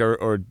find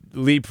or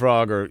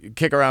leapfrog or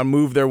kick around,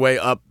 move their way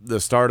up the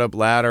startup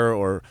ladder,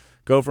 or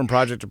go from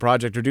project to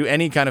project, or do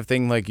any kind of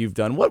thing like you've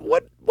done.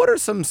 What are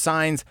some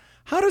signs?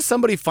 How does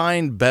somebody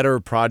find better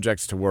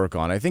projects to work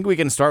on? I think we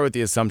can start with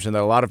the assumption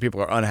that a lot of people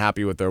are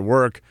unhappy with their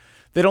work.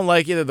 They don't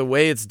like either the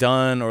way it's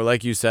done or,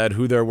 like you said,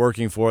 who they're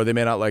working for. They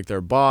may not like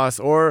their boss,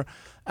 or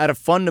at a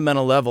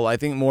fundamental level, I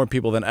think more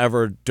people than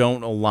ever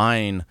don't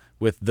align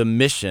with the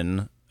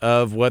mission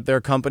of what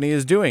their company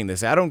is doing. They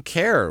say, I don't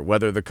care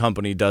whether the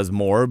company does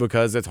more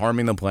because it's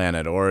harming the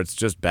planet or it's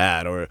just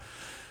bad. Or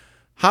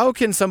how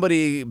can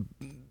somebody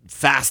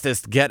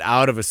fastest get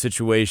out of a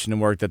situation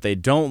and work that they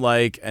don't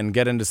like and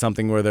get into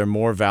something where they're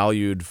more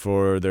valued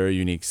for their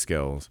unique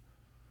skills?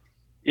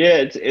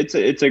 Yeah,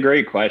 it's a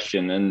great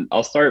question. And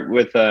I'll start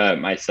with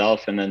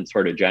myself and then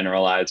sort of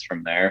generalize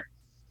from there.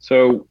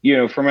 So,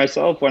 for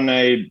myself, when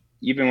I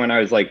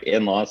was like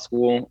in law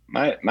school,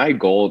 my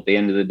goal at the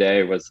end of the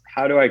day was,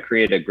 how do I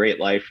create a great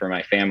life for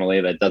my family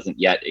that doesn't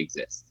yet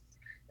exist?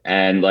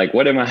 And like,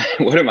 what am I,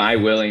 what am I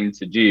willing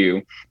to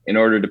do in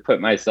order to put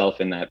myself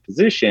in that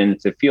position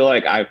to feel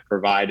like I've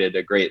provided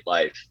a great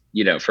life,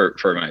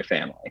 for my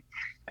family.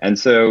 And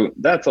so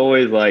that's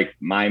always like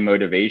my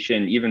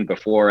motivation, even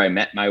before I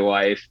met my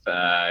wife,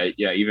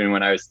 even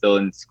when I was still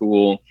in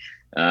school.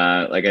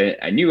 Like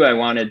I knew I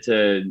wanted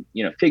to,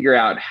 figure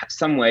out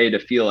some way to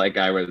feel like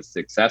I was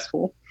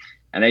successful.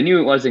 And I knew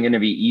it wasn't going to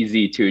be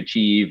easy to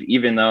achieve,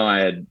 even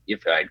though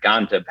if I'd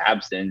gone to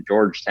Babson,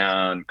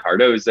 Georgetown,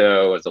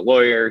 Cardozo, as a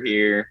lawyer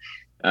here,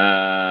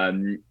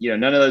 none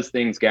of those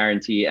things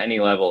guarantee any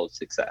level of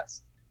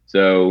success.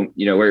 So,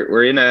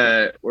 we're in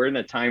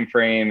a time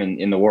frame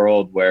in the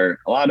world where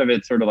a lot of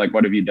it's sort of like,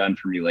 what have you done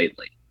for me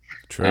lately?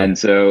 True. And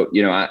so,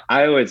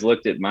 I always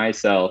looked at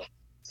myself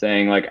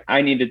saying like,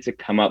 I needed to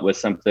come up with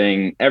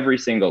something every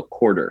single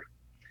quarter,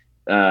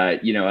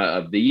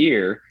 of the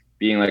year,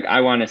 being like, I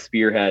want to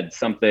spearhead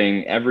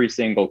something every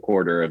single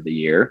quarter of the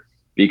year,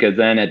 because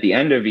then at the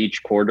end of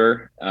each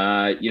quarter,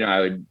 I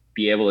would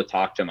be able to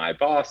talk to my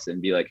boss and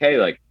be like, hey,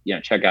 like,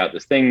 check out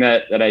this thing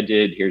that I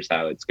did. Here's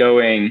how it's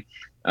going,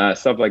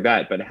 stuff like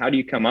that. But how do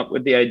you come up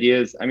with the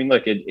ideas? I mean,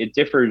 look, it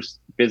differs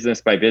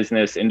business by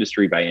business,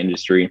 industry by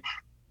industry.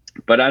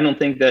 But I don't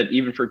think that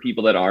even for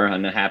people that are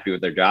unhappy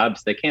with their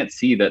jobs, they can't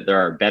see that there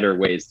are better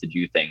ways to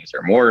do things,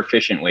 or more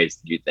efficient ways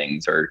to do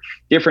things, or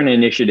different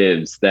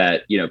initiatives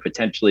that,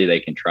 potentially they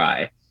can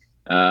try.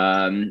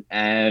 I've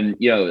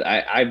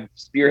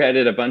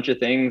spearheaded a bunch of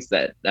things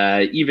that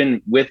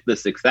even with the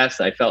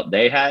success I felt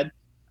they had,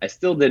 I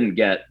still didn't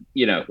get,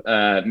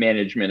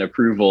 management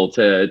approval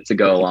to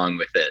go along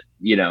with it,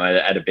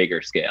 at a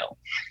bigger scale.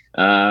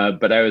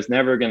 But I was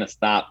never going to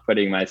stop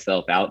putting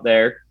myself out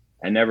there.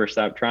 I never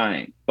stopped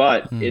trying,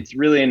 but it's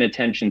really an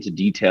attention to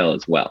detail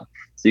as well.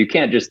 So you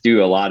can't just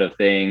do a lot of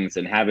things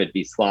and have it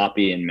be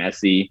sloppy and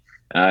messy.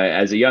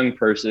 As a young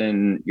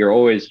person, you're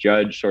always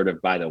judged sort of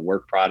by the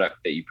work product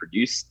that you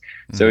produce.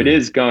 So it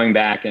is going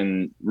back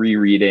and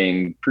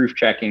rereading, proof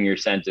checking your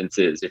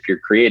sentences. If you're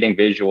creating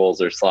visuals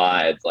or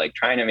slides, like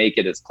trying to make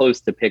it as close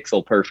to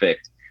pixel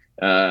perfect,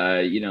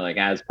 like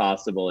as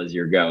possible as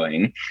you're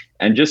going,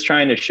 and just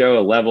trying to show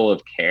a level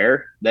of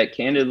care that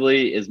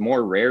candidly is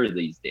more rare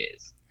these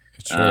days.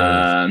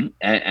 Sure.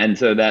 And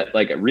so that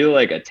like a real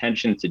like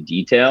attention to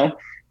detail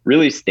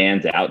really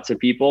stands out to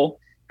people,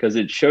 because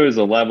it shows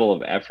a level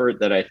of effort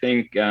that I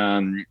think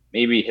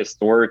maybe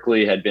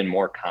historically had been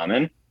more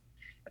common.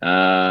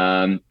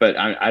 But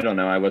I don't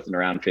know. I wasn't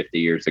around 50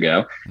 years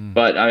ago,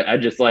 but I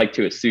just like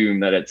to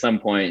assume that at some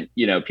point,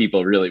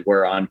 people really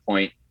were on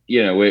point,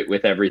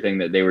 with everything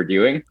that they were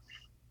doing.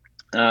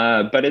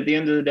 But at the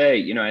end of the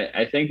day,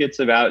 I think it's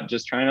about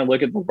just trying to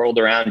look at the world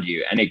around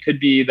you. And it could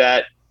be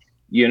that,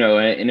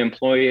 an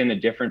employee in a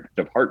different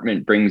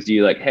department brings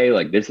you like, hey,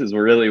 like this is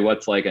really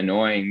what's like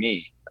annoying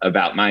me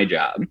about my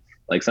job.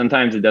 Like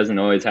sometimes it doesn't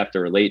always have to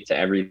relate to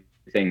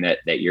everything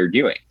that you're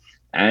doing.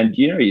 And,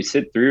 you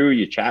sit through,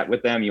 you chat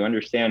with them, you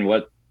understand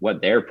what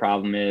their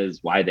problem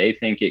is, why they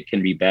think it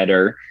can be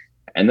better.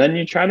 And then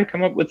you try to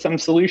come up with some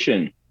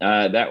solution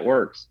that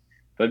works.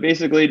 But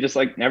basically just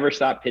like never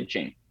stop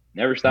pitching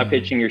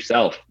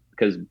yourself,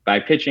 because by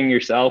pitching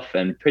yourself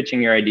and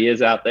pitching your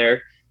ideas out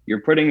there,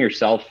 you're putting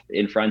yourself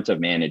in front of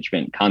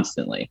management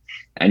constantly,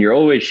 and you're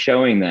always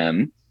showing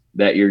them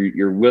that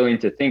you're willing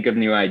to think of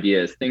new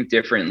ideas, think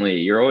differently.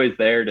 You're always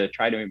there to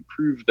try to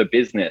improve the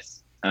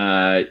business,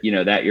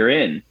 that you're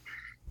in.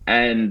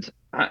 And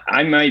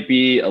I might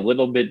be a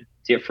little bit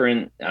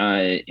different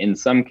in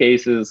some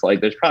cases.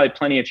 Like there's probably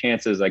plenty of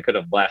chances I could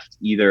have left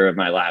either of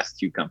my last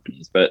two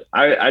companies, but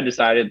I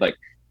decided like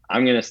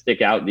I'm going to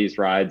stick out these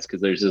rides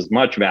because there's as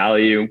much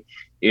value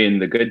in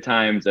the good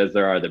times as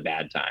there are the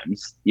bad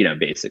times,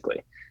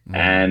 basically.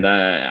 And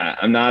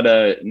I'm not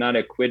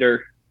a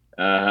quitter.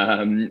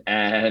 So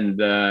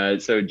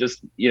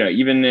just,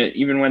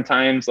 even when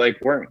times like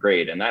weren't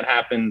great, and that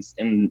happens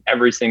in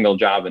every single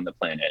job in the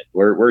planet,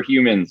 we're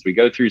humans, we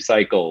go through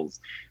cycles,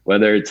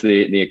 whether it's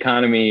the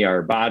economy,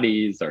 our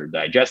bodies, our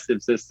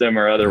digestive system,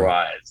 or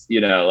otherwise,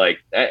 like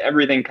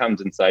everything comes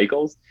in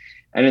cycles.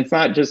 And it's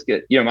not just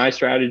my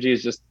strategy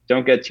is just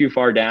don't get too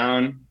far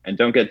down and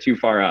don't get too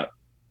far up.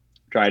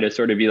 Try to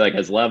sort of be like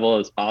as level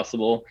as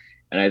possible.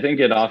 And I think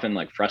it often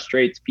like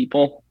frustrates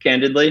people,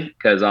 candidly,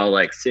 because I'll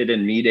like sit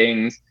in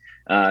meetings,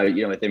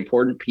 with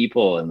important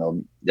people,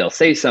 and they'll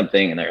say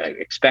something and they're like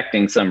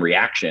expecting some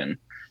reaction,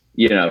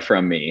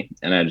 from me.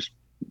 And I just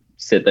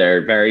sit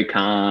there very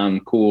calm,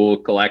 cool,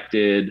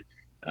 collected,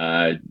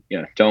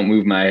 don't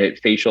move my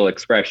facial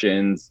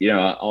expressions,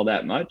 all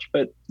that much,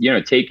 but,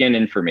 take in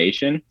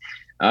information.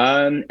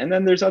 And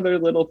then there's other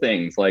little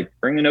things like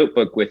bring a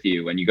notebook with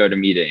you when you go to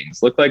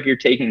meetings, look like you're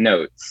taking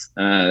notes,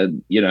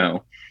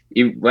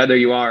 whether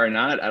you are or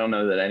not. I don't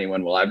know that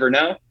anyone will ever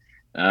know.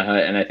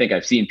 And I think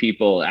I've seen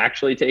people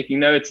actually taking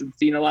notes and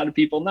seen a lot of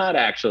people not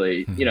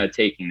actually,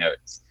 taking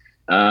notes.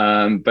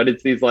 But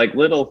it's these like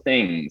little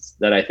things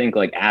that I think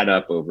like add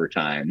up over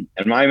time.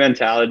 And my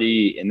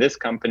mentality in this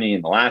company,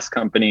 in the last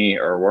company,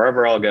 or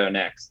wherever I'll go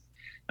next,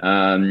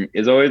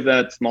 is always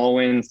that small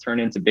wins turn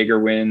into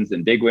bigger wins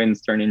and big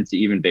wins turn into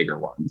even bigger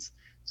ones.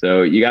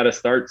 So you got to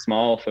start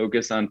small,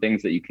 focus on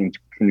things that you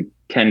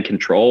can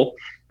control,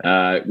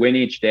 win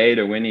each day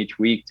to win each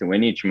week to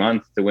win each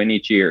month to win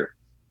each year.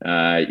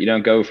 You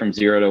don't go from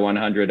 0 to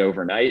 100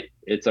 overnight.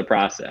 It's a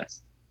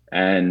process,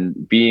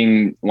 and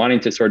wanting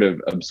to sort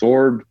of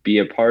absorb, be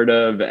a part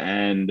of,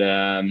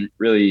 and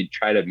really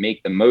try to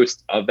make the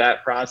most of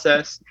that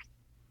process,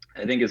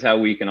 I think is how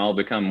we can all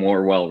become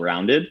more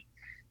well-rounded,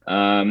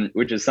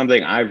 which is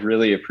something I've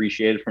really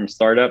appreciated from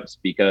startups,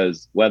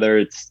 because whether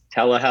it's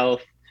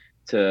telehealth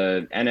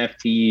to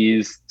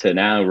NFTs to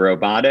now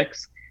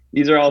robotics,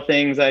 these are all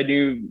things I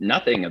knew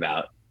nothing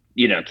about,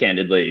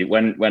 candidly,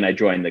 when I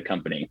joined the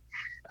company.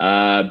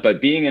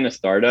 But being in a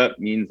startup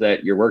means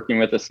that you're working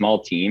with a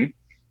small team.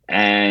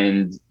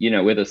 And,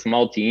 with a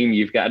small team,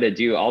 you've got to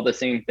do all the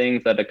same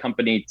things that a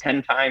company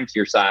 10 times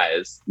your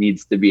size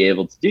needs to be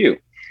able to do.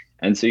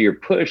 And so you're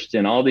pushed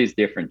in all these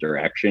different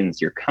directions.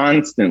 You're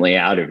constantly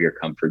out of your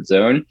comfort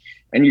zone,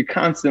 and you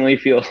constantly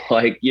feel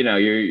like, you're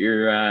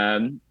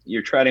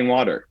treading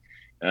water,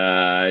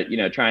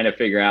 trying to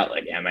figure out,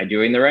 like, am I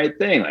doing the right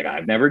thing? Like,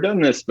 I've never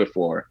done this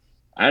before.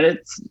 And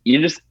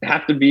you just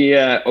have to be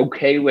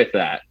okay with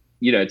that,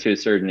 to a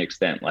certain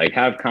extent. Like,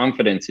 have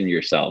confidence in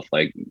yourself.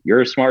 Like,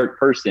 you're a smart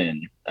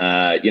person,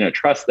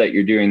 trust that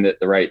you're doing the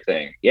right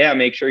thing. Yeah,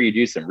 make sure you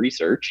do some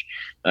research.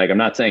 Like, I'm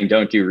not saying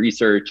don't do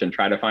research and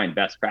try to find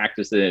best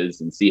practices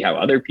and see how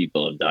other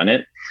people have done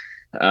it.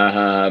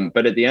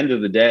 But at the end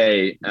of the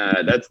day,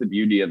 that's the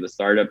beauty of the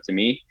startup to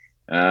me,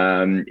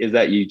 is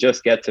that you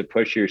just get to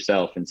push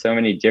yourself in so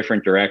many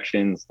different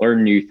directions,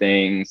 learn new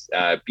things,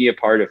 be a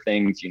part of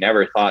things you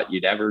never thought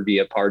you'd ever be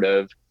a part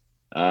of.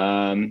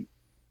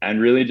 And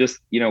really just,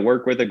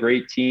 work with a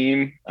great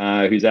team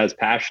who's as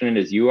passionate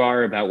as you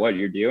are about what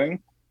you're doing,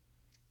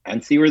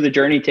 and see where the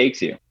journey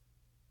takes you.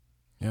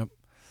 Yep.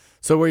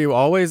 So were you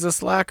always a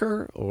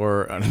slacker,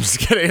 or I'm just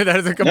kidding? That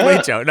is a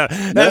complete joke. No,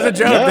 that's a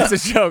joke. No. That's a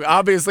joke.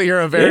 Obviously,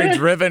 you're a very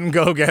driven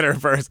go-getter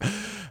person.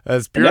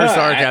 That's pure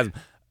sarcasm.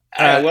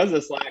 I was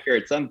a slacker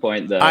at some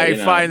point, though. I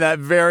find that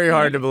very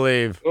hard to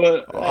believe.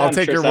 Well, I'll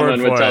take your word for it.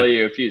 Someone would tell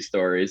you a few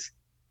stories.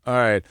 All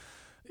right.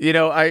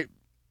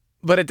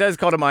 But it does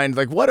call to mind,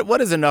 like,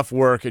 what is enough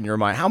work in your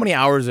mind? How many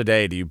hours a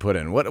day do you put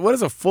in? What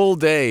is a full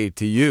day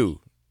to you?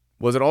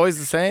 Was it always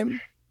the same?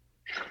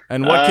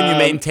 And what can you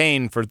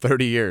maintain for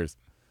 30 years?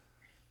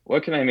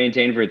 What can I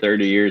maintain for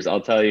 30 years? I'll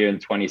tell you in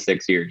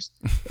 26 years.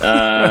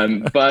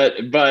 But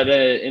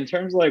in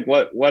terms of like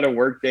what a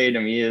work day to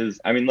me is,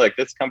 I mean, look,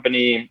 this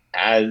company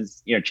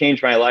has,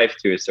 changed my life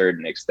to a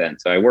certain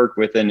extent. So I work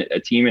within a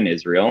team in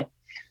Israel.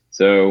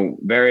 So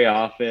very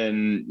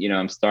often,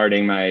 I'm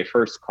starting my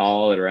first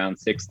call at around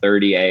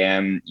 6:30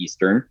 a.m.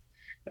 Eastern,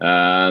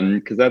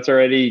 because that's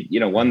already,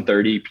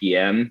 1:30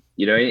 p.m.,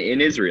 in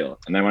Israel.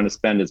 And I want to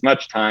spend as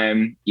much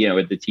time,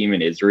 with the team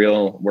in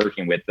Israel,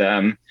 working with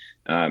them,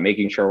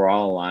 making sure we're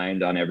all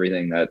aligned on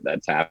everything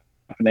that's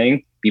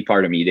happening, be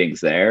part of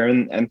meetings there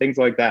and things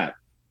like that.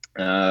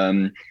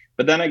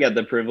 But then I get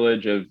the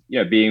privilege of,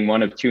 being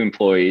one of 2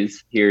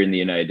 employees here in the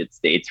United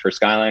States for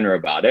Skyline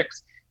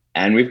Robotics.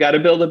 And we've got to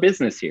build a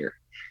business here.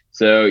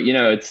 So,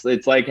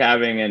 it's like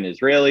having an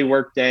Israeli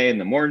workday in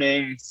the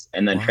mornings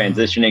and then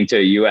transitioning to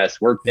a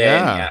US workday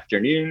in the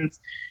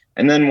afternoons.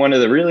 And then one of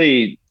the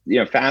really,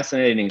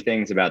 fascinating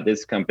things about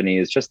this company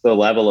is just the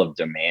level of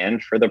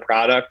demand for the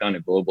product on a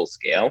global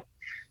scale.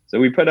 So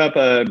we put up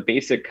a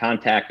basic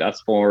contact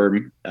us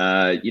form,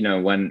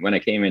 when I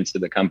came into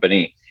the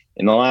company.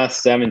 In the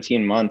last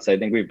 17 months, I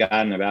think we've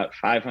gotten about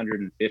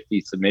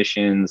 550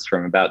 submissions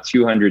from about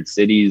 200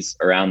 cities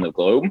around the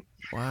globe.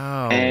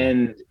 Wow.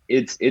 And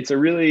it's a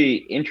really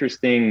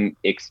interesting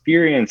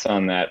experience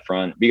on that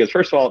front, because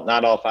first of all,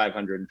 not all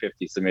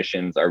 550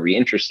 submissions are we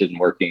interested in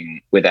working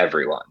with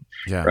everyone,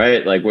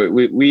 right? Like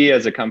we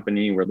as a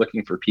company, we're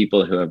looking for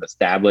people who have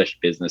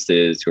established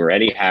businesses, who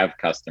already have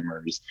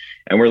customers,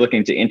 and we're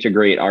looking to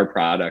integrate our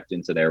product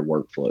into their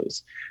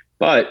workflows.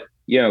 But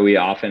we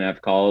often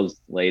have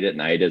calls late at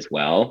night as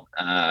well,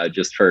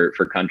 just for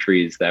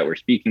countries that we're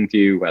speaking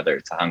to, whether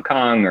it's Hong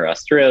Kong or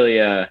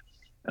Australia.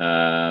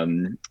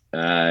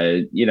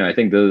 I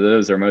think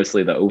those are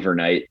mostly the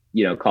overnight,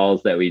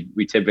 calls that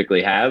we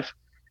typically have.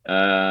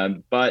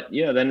 But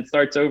then it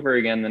starts over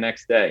again the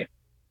next day.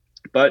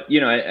 But,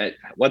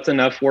 what's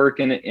enough work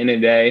in a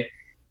day?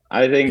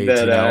 I think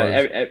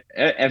that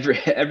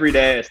every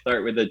day I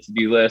start with a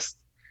to-do list.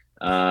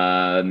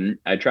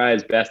 I try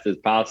as best as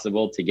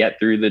possible to get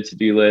through the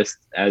to-do list.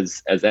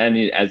 As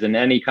in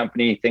any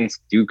company, things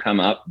do come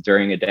up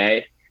during a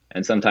day.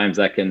 And sometimes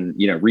that can,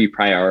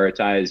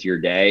 reprioritize your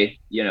day,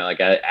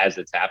 as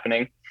it's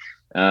happening.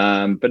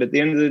 But at the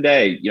end of the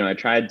day, I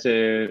try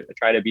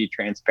to be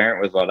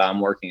transparent with what I'm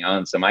working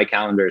on. So my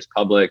calendar is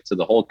public to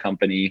the whole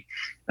company.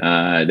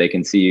 They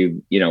can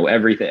see,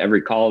 everything,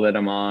 every call that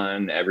I'm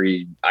on,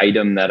 every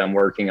item that I'm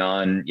working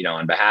on,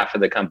 on behalf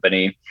of the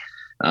company.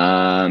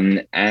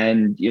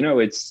 And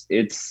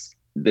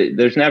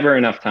there's never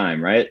enough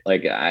time, right?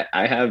 Like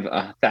I have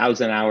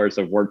 1,000 hours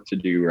of work to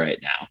do right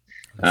now.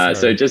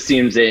 So it just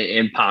seems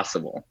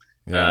impossible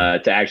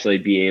to actually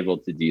be able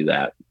to do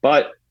that.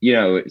 But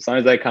as long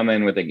as I come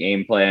in with a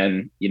game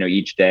plan,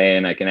 each day,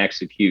 and I can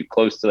execute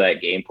close to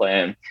that game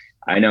plan,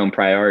 I know I'm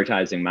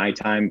prioritizing my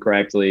time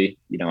correctly,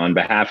 on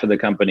behalf of the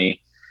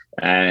company.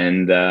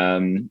 And,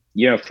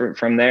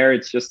 from there,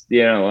 it's just,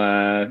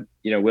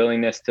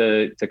 willingness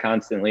to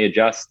constantly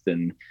adjust.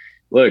 And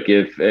look,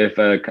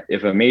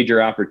 if a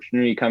major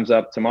opportunity comes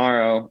up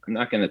tomorrow, I'm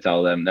not going to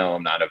tell them, no,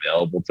 I'm not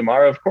available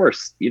tomorrow. Of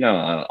course,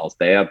 I'll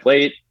stay up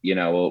late,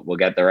 we'll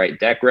get the right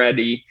deck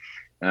ready.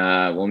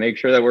 We'll make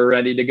sure that we're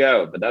ready to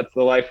go. But that's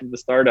the life of the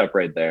startup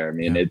right there. I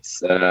mean,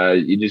 It's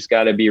you just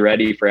got to be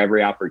ready for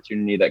every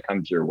opportunity that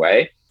comes your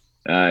way.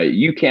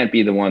 You can't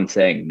be the one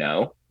saying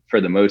no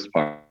for the most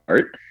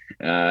part.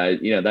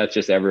 That's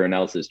just everyone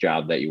else's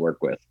job that you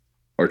work with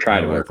or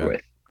try to work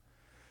with.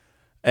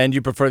 And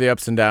you prefer the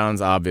ups and downs,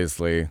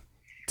 obviously,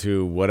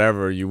 to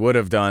whatever you would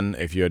have done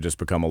if you had just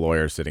become a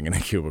lawyer sitting in a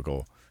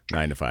cubicle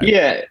 9 to 5.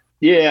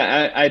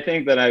 Yeah. I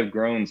think that I've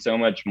grown so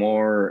much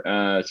more,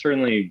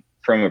 certainly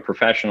from a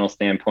professional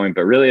standpoint,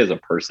 but really as a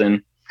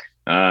person,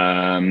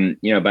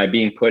 by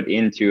being put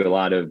into a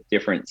lot of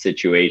different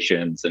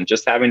situations and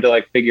just having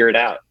to figure it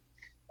out.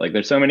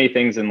 There's so many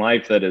things in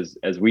life that as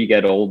we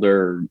get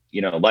older,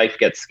 life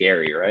gets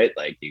scary, right?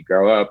 You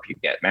grow up, you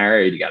get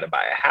married, you got to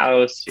buy a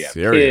house, you have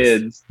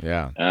kids.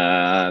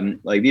 Yeah.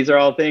 These are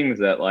all things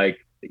that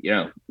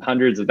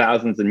hundreds of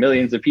thousands and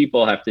millions of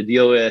people have to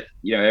deal with,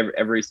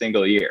 every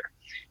single year.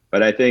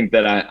 But I think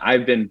that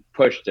I've been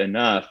pushed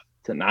enough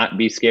to not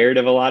be scared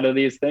of a lot of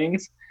these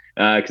things.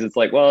 Because it's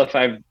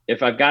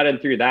if I've gotten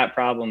through that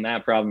problem,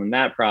 and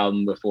that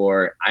problem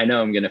before, I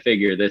know I'm going to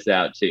figure this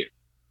out too.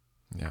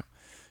 Yeah.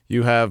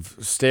 You have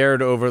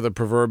stared over the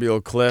proverbial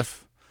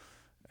cliff,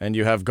 and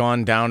you have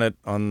gone down it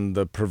on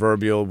the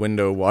proverbial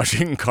window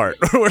washing cart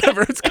or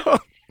whatever it's called.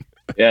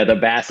 Yeah, the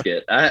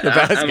basket.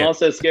 I'm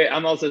also scared.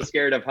 I'm also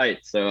scared of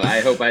heights, so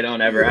I hope I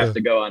don't ever have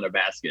to go on a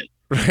basket.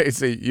 Right.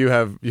 So you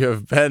have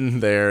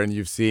been there, and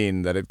you've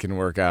seen that it can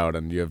work out,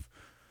 and you have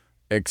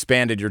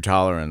expanded your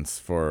tolerance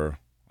for,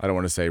 I don't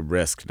want to say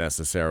risk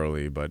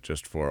necessarily, but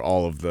just for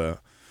all of the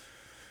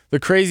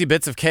crazy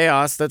bits of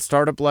chaos that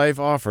startup life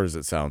offers,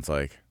 it sounds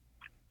like.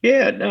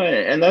 Yeah, no,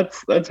 and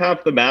that's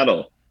half the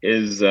battle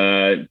is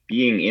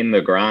being in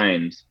the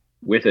grind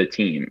with a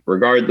team,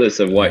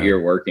 regardless of what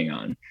you're working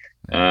on,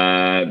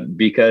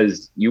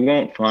 because you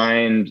won't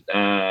find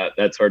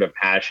that sort of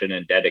passion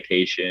and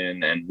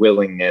dedication and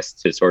willingness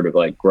to sort of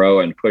grow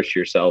and push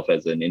yourself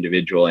as an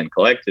individual and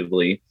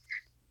collectively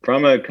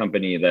from a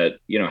company that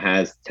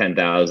has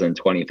 10,000,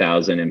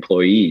 20,000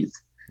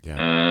 employees.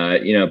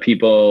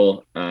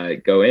 People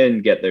go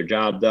in, get their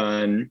job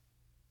done,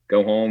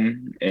 go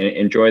home and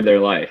enjoy their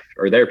life,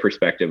 or their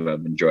perspective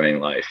of enjoying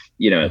life,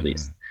 at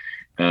least.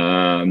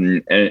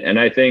 And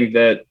I think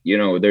that,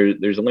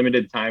 there's a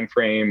limited time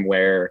frame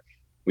where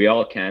we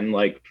all can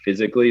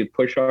physically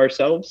push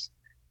ourselves.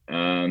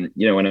 When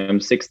I'm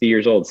 60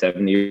 years old,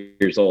 70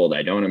 years old,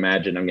 I don't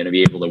imagine I'm going to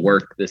be able to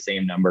work the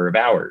same number of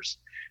hours.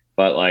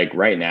 But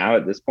right now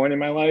at this point in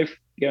my life,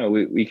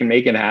 we can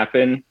make it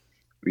happen.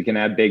 We can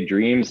have big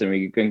dreams, and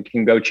we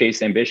can go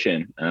chase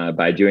ambition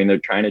by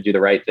trying to do the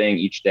right thing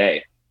each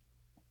day.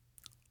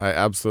 I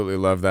absolutely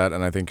love that,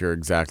 and I think you're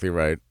exactly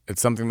right.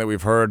 It's something that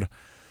we've heard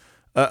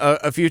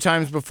a few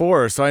times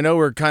before, so I know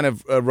we're kind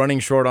of running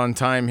short on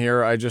time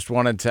here. I just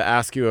wanted to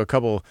ask you a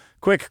couple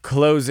quick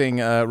closing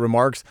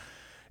remarks.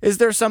 Is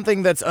there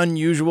something that's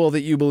unusual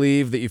that you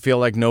believe that you feel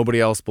like nobody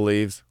else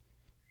believes?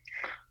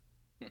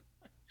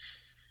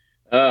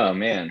 Oh,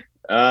 man.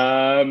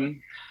 I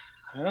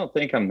don't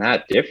think I'm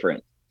that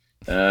different.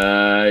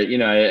 I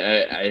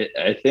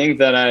think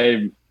that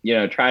I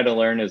try to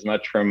learn as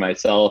much from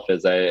myself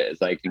as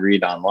I can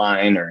read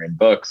online or in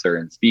books or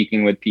in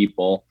speaking with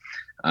people.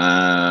 But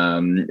I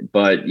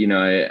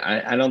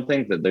don't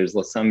think that there's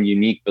some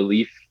unique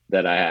belief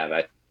that I have.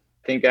 I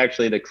think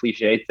actually the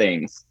cliche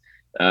things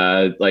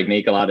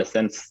make a lot of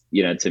sense,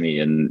 to me.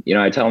 And,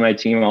 I tell my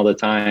team all the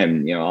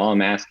time, all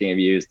I'm asking of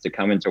you is to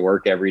come into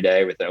work every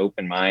day with an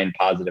open mind,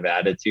 positive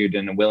attitude,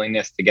 and a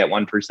willingness to get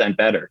 1%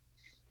 better.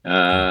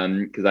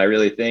 Because I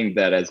really think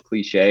that, as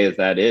cliche as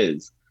that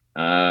is,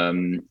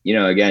 again,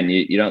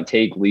 you don't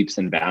take leaps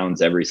and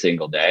bounds every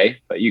single day,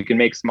 but you can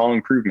make small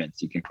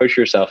improvements. You can push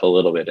yourself a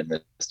little bit in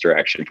this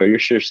direction,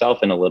 push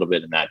yourself in a little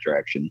bit in that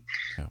direction.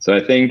 Yeah. So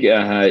I think,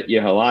 a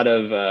lot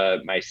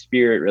of my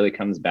spirit really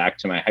comes back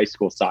to my high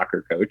school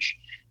soccer coach,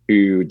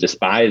 who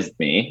despised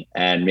me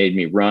and made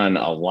me run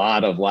a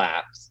lot of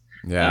laps.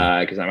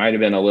 Because I might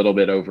have been a little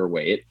bit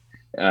overweight,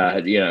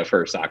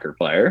 for a soccer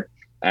player.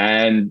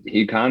 And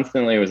he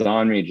constantly was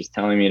on me, just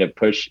telling me to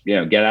push,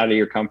 get out of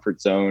your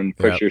comfort zone,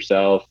 push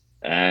yourself.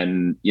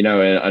 And,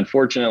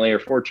 unfortunately or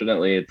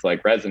fortunately, it's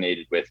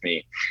resonated with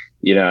me,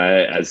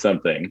 as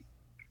something,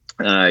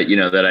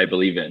 that I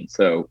believe in.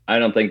 So I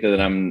don't think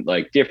that I'm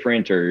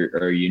different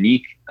or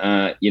unique,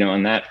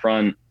 on that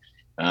front.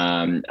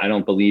 I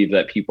don't believe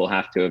that people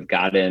have to have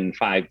gotten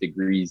 5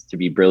 degrees to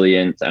be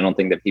brilliant. I don't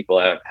think that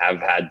people have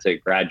had to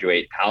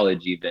graduate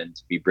college even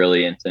to be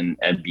brilliant and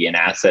be an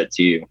asset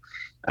to you.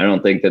 I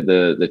don't think that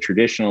the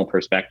traditional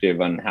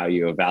perspective on how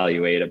you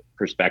evaluate a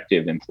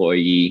prospective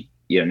employee,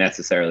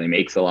 necessarily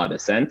makes a lot of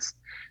sense,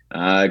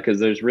 because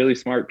there's really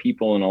smart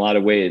people in a lot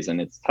of ways, and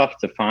it's tough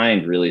to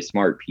find really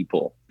smart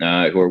people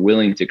who are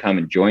willing to come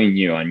and join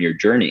you on your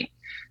journey,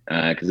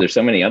 because there's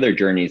so many other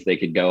journeys they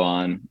could go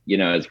on,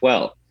 as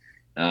well.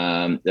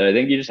 I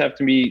think you just have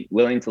to be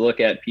willing to look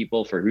at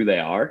people for who they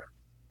are,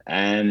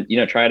 and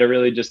try to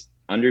really just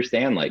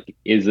understand, like,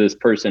 is this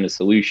person a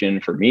solution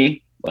for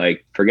me?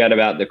 Like, forget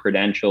about the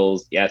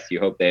credentials. Yes,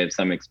 you hope they have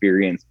some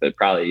experience, but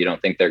probably you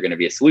don't think they're going to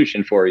be a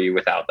solution for you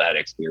without that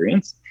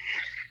experience.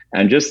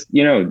 And just,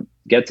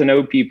 get to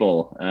know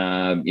people,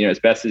 as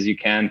best as you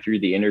can through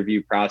the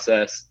interview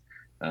process.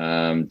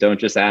 Don't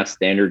just ask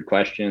standard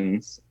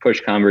questions,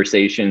 push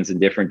conversations in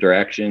different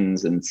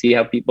directions, and see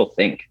how people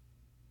think.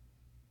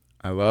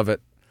 I love it.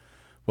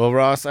 Well,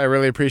 Ross, I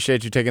really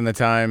appreciate you taking the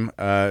time.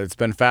 It's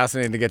been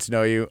fascinating to get to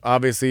know you.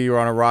 Obviously, you're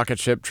on a rocket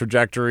ship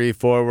trajectory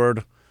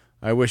forward.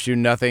 I wish you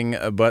nothing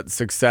but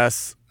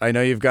success. I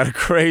know you've got a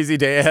crazy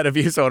day ahead of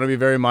you, so I want to be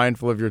very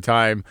mindful of your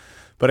time.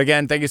 But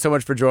again, thank you so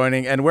much for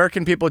joining. And where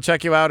can people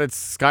check you out?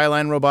 It's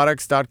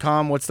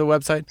skylinerobotics.com. What's the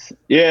website?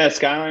 Yeah,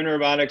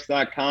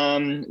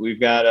 skylinerobotics.com. We've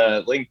got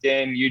a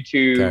LinkedIn,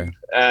 YouTube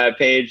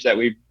page that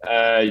we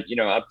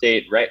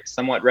update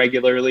somewhat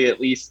regularly, at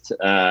least.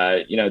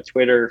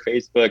 Twitter,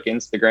 Facebook,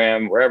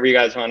 Instagram, wherever you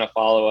guys want to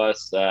follow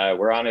us.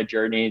 We're on a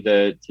journey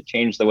to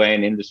change the way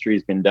an industry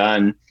has been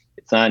done.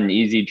 It's not an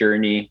easy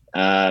journey,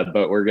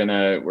 but we're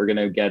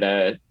gonna get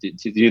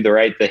to do the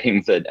right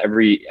things at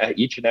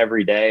each and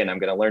every day, and I'm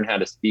gonna learn how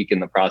to speak in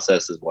the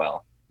process as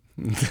well.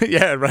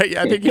 Yeah, right.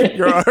 Yeah, I think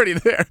you're already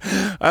there.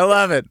 I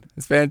love it.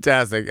 It's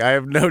fantastic. I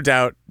have no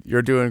doubt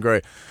you're doing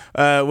great.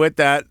 With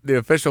that, the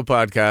official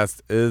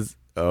podcast is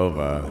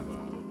over.